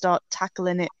kind of start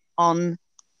tackling it on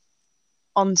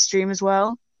stream as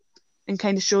well, and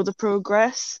kind of show the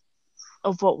progress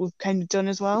of what we've kind of done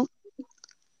as well.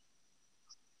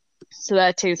 So there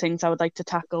are two things I would like to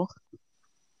tackle.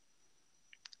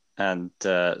 And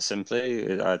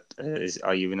Simply,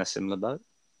 are you in a similar boat?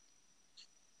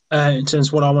 In terms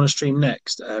of what I want to stream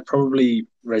next, probably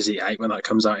Resi 8 when that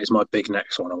comes out is my big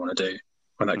next one I want to do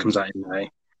when that comes out in May,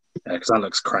 because that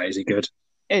looks crazy good.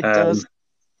 It does.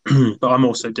 But I'm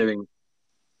also doing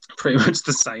pretty much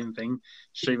the same thing,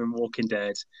 streaming Walking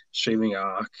Dead, streaming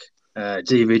Ark,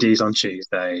 DVDs on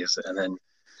Tuesdays, and then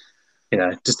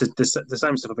just the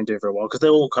same stuff I've been doing for a while, because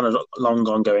they're all kind of long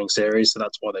ongoing series, so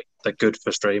that's why they're good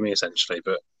for streaming essentially.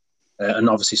 But and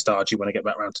obviously Stardew when I get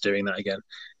back around to doing that again.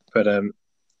 But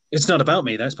it's not about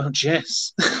me though; it's about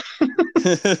Jess.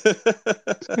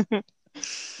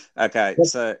 Okay,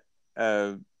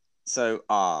 so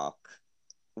Ark,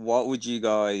 what would you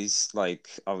guys like?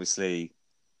 Obviously,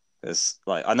 there's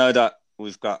like I know that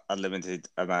we've got a limited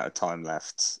amount of time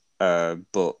left,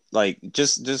 but like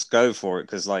just go for it,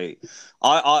 because like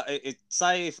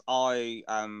say if I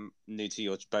am new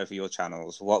to both of your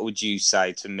channels, what would you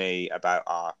say to me about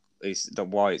Ark? Is that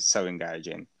why it's so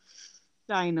engaging?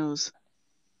 Dinos.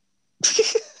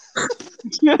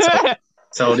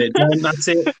 Told it. Done. That's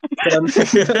it. Done.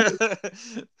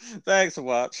 Thanks for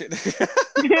watching.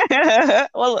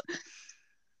 Well,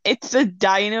 it's the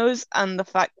dinos and the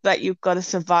fact that you've got to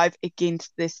survive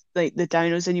against the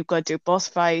dinos, and you've got to do boss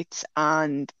fights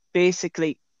and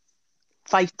basically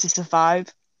fight to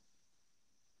survive.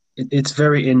 It's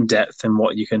very in depth in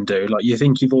what you can do. Like you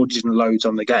think you've already done loads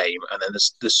on the game, and then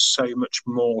there's so much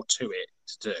more to it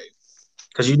to do.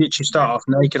 Because you literally start off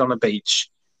naked on a beach,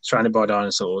 surrounded by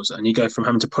dinosaurs, and you go from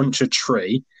having to punch a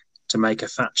tree to make a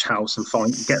thatch house and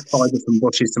get fibre from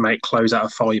bushes to make clothes out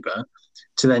of fibre,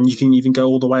 to then you can even go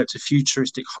all the way up to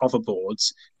futuristic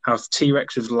hoverboards, have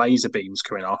T-Rex with laser beams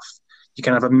coming off. You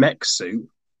can have a mech suit,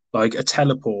 like a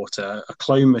teleporter, a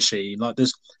clone machine. Like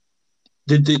there's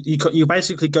you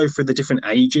basically go through the different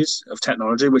ages of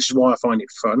technology, which is why I find it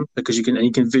fun, because you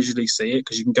can visually see it,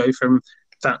 because you can go from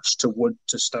thatch to wood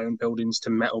to stone buildings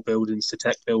to metal buildings to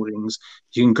tech buildings.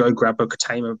 You can go grab a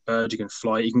tame bird, you can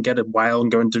fly, you can get a whale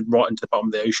and go right into the bottom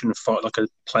of the ocean and fight like a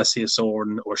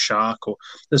plesiosaur or a shark. Or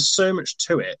there's so much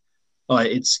to it. Like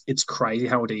it's crazy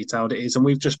how detailed it is, and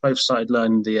we've just both started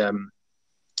learning the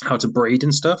how to breed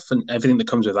and stuff and everything that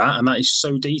comes with that, and that is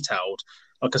so detailed.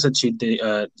 Like I said to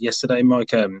you yesterday,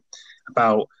 Mike,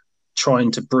 about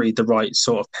trying to breed the right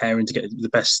sort of pairing to get the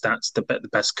best stats, the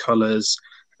best colours,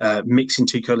 mixing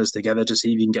two colours together just so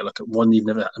you can get like a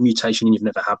mutation you've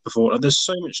never had before. Like, there's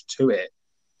so much to it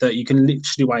that you can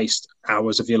literally waste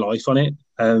hours of your life on it.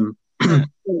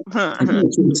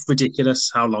 It's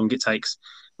ridiculous how long it takes.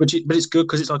 But it's good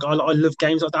because it's like I love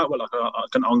games like that, where like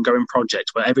an ongoing project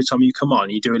where every time you come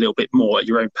on, you do a little bit more at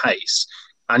your own pace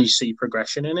and you see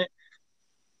progression in it.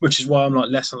 Which is why I'm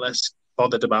like less and less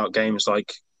bothered about games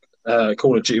like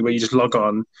Call of Duty, where you just log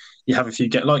on, you have a few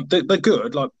like they're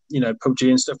good, like PUBG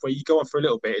and stuff, where you go on for a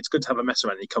little bit. It's good to have a mess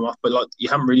around and you come off, but like you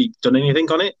haven't really done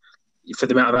anything on it for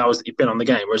the amount of hours that you've been on the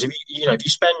game. Whereas if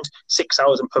you spend 6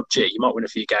 hours in PUBG, you might win a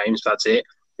few games, but that's it.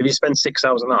 If you spend 6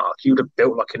 hours on Ark, you would have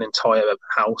built like an entire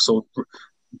house or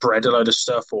bred a load of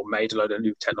stuff or made a load of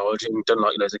new technology and done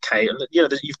like loads of K. And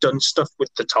you've done stuff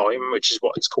with the time, which is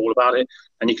what it's cool about it.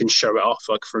 And you can show it off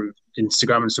like through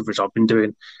Instagram and stuff, which I've been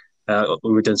doing when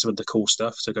we're doing some of the cool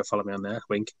stuff. So go follow me on there,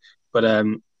 wink. But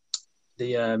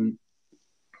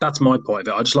that's my point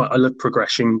of it. I love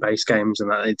progression based games,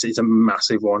 and that it's a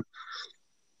massive one.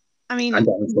 I mean, and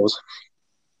dinosaurs.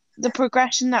 The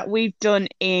progression that we've done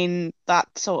in that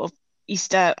sort of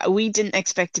Easter, we didn't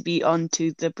expect to be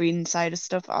onto the breeding side of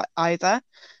stuff either.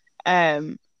 I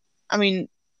mean,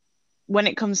 when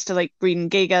it comes to like breeding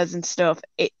gigas and stuff,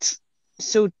 it's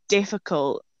so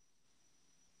difficult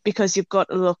because you've got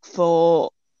to look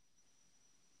for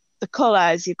the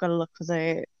colours, you've got to look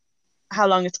for how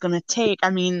long it's going to take. I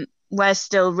mean, we're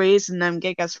still raising them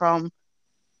gigas from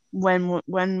when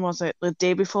was it? The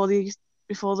day before the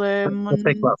before the It'll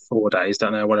take about 4 days,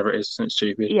 don't know, whatever it is, it's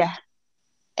stupid. Yeah.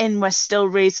 And we're still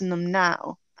raising them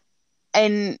now.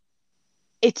 And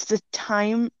it's the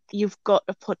time you've got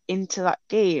to put into that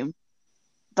game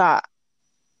that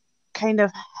kind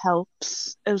of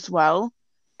helps as well.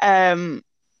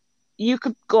 You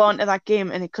could go onto that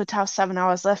game and it could have 7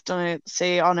 hours left on it,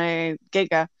 say on a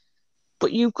Giga,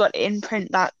 but you've got to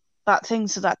imprint that thing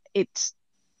so that it's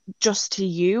just to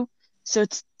you. So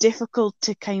it's difficult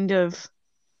to kind of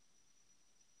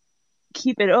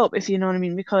keep it up, if you know what I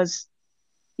mean, because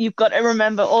you've got to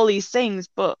remember all these things,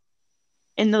 but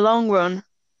in the long run,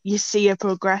 you see a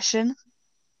progression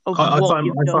of I what find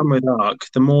you've done. with Ark,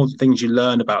 the more things you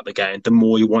learn about the game, the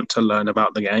more you want to learn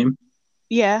about the game.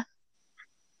 Yeah.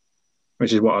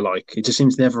 Which is what I like. It just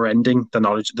seems never ending, the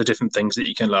knowledge, the different things that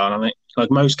you can learn on it.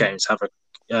 Like most games have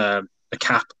a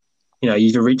cap. You know, you've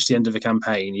either reached the end of a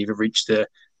campaign, you've either reached the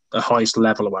highest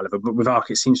level or whatever. But with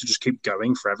Ark, it seems to just keep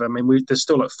going forever. I mean, there's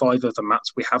still like 5 other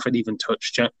maps we haven't even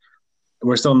touched yet.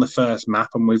 We're still on the first map,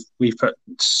 and we've put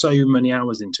so many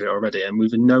hours into it already, and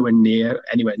we've anywhere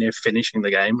near finishing the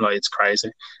game. Like, it's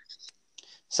crazy.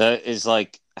 So it's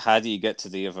like, how do you get to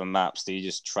the other maps? Do you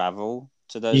just travel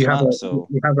to those You have maps?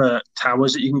 you have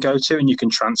towers that you can go to, and you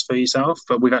can transfer yourself.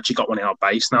 But we've actually got one in our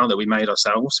base now that we made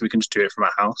ourselves, so we can just do it from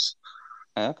our house.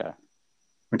 Okay.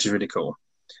 Which is really cool.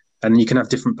 And you can have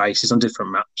different bases on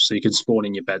different maps, so you can spawn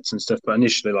in your beds and stuff. But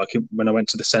initially, like when I went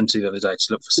to the centre the other day to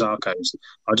look for Sarcos,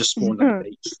 I just spawned on the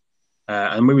beach.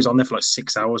 And we was on there for like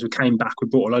 6 hours. We came back, we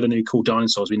bought a load of new cool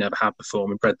dinosaurs we never had before, and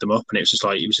we bred them up. And it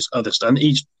was just other stuff. And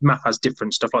each map has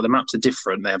different stuff. Like the maps are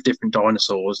different. They have different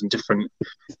dinosaurs and different,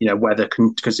 weather,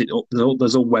 because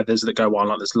there's all weathers that go on.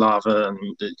 Like there's lava, and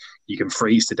you can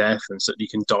freeze to death, and so you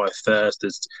can die of thirst.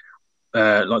 There's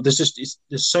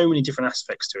so many different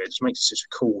aspects to it. It just makes it such a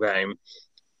cool game.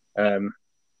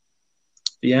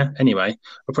 Yeah. Anyway,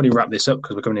 we'll probably wrap this up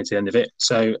because we're coming into the end of it.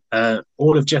 So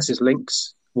all of Jess's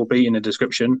links will be in the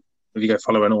description. If you go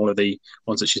following all of the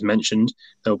ones that she's mentioned,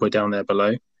 they'll be down there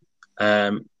below.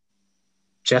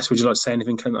 Jess, would you like to say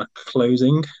anything kind of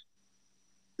closing?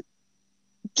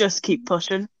 Just keep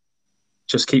pushing.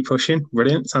 Just keep pushing.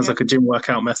 Brilliant. Sounds like a gym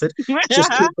workout method.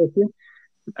 Just keep pushing.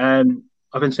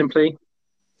 I've been Simply.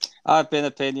 I've been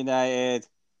opinionated.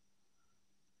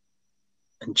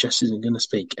 And Jess isn't going to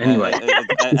speak anyway.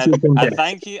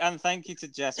 And thank you to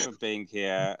Jess for being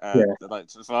here.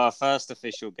 For our first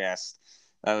official guest.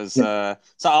 That was so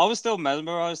I was still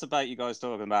mesmerized about you guys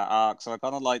talking about Ark. So I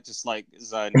kind of just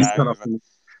zoned out.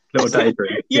 Little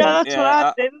daydream. That's what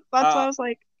I did. That's why I was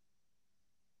like.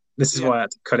 This is why I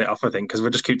had to cut it off, I think, because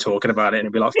we'll just keep talking about it and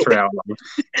it'll be like 3 hours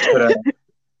long.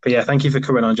 But yeah, thank you for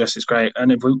coming on, Jess. It's great.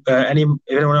 And if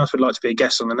anyone else would like to be a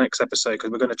guest on the next episode,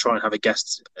 because we're going to try and have a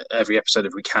guest every episode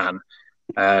if we can.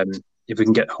 If we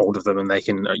can get hold of them and they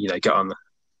can, get on the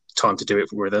time to do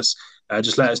it with us,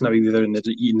 just let us know either in the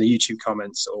YouTube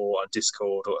comments or on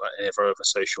Discord or any of our other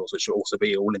socials, which will also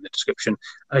be all in the description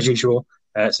as usual.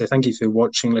 So thank you for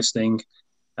watching, listening.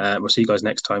 We'll see you guys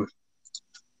next time.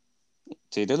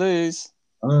 Toodaloos.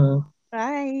 Bye.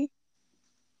 Bye.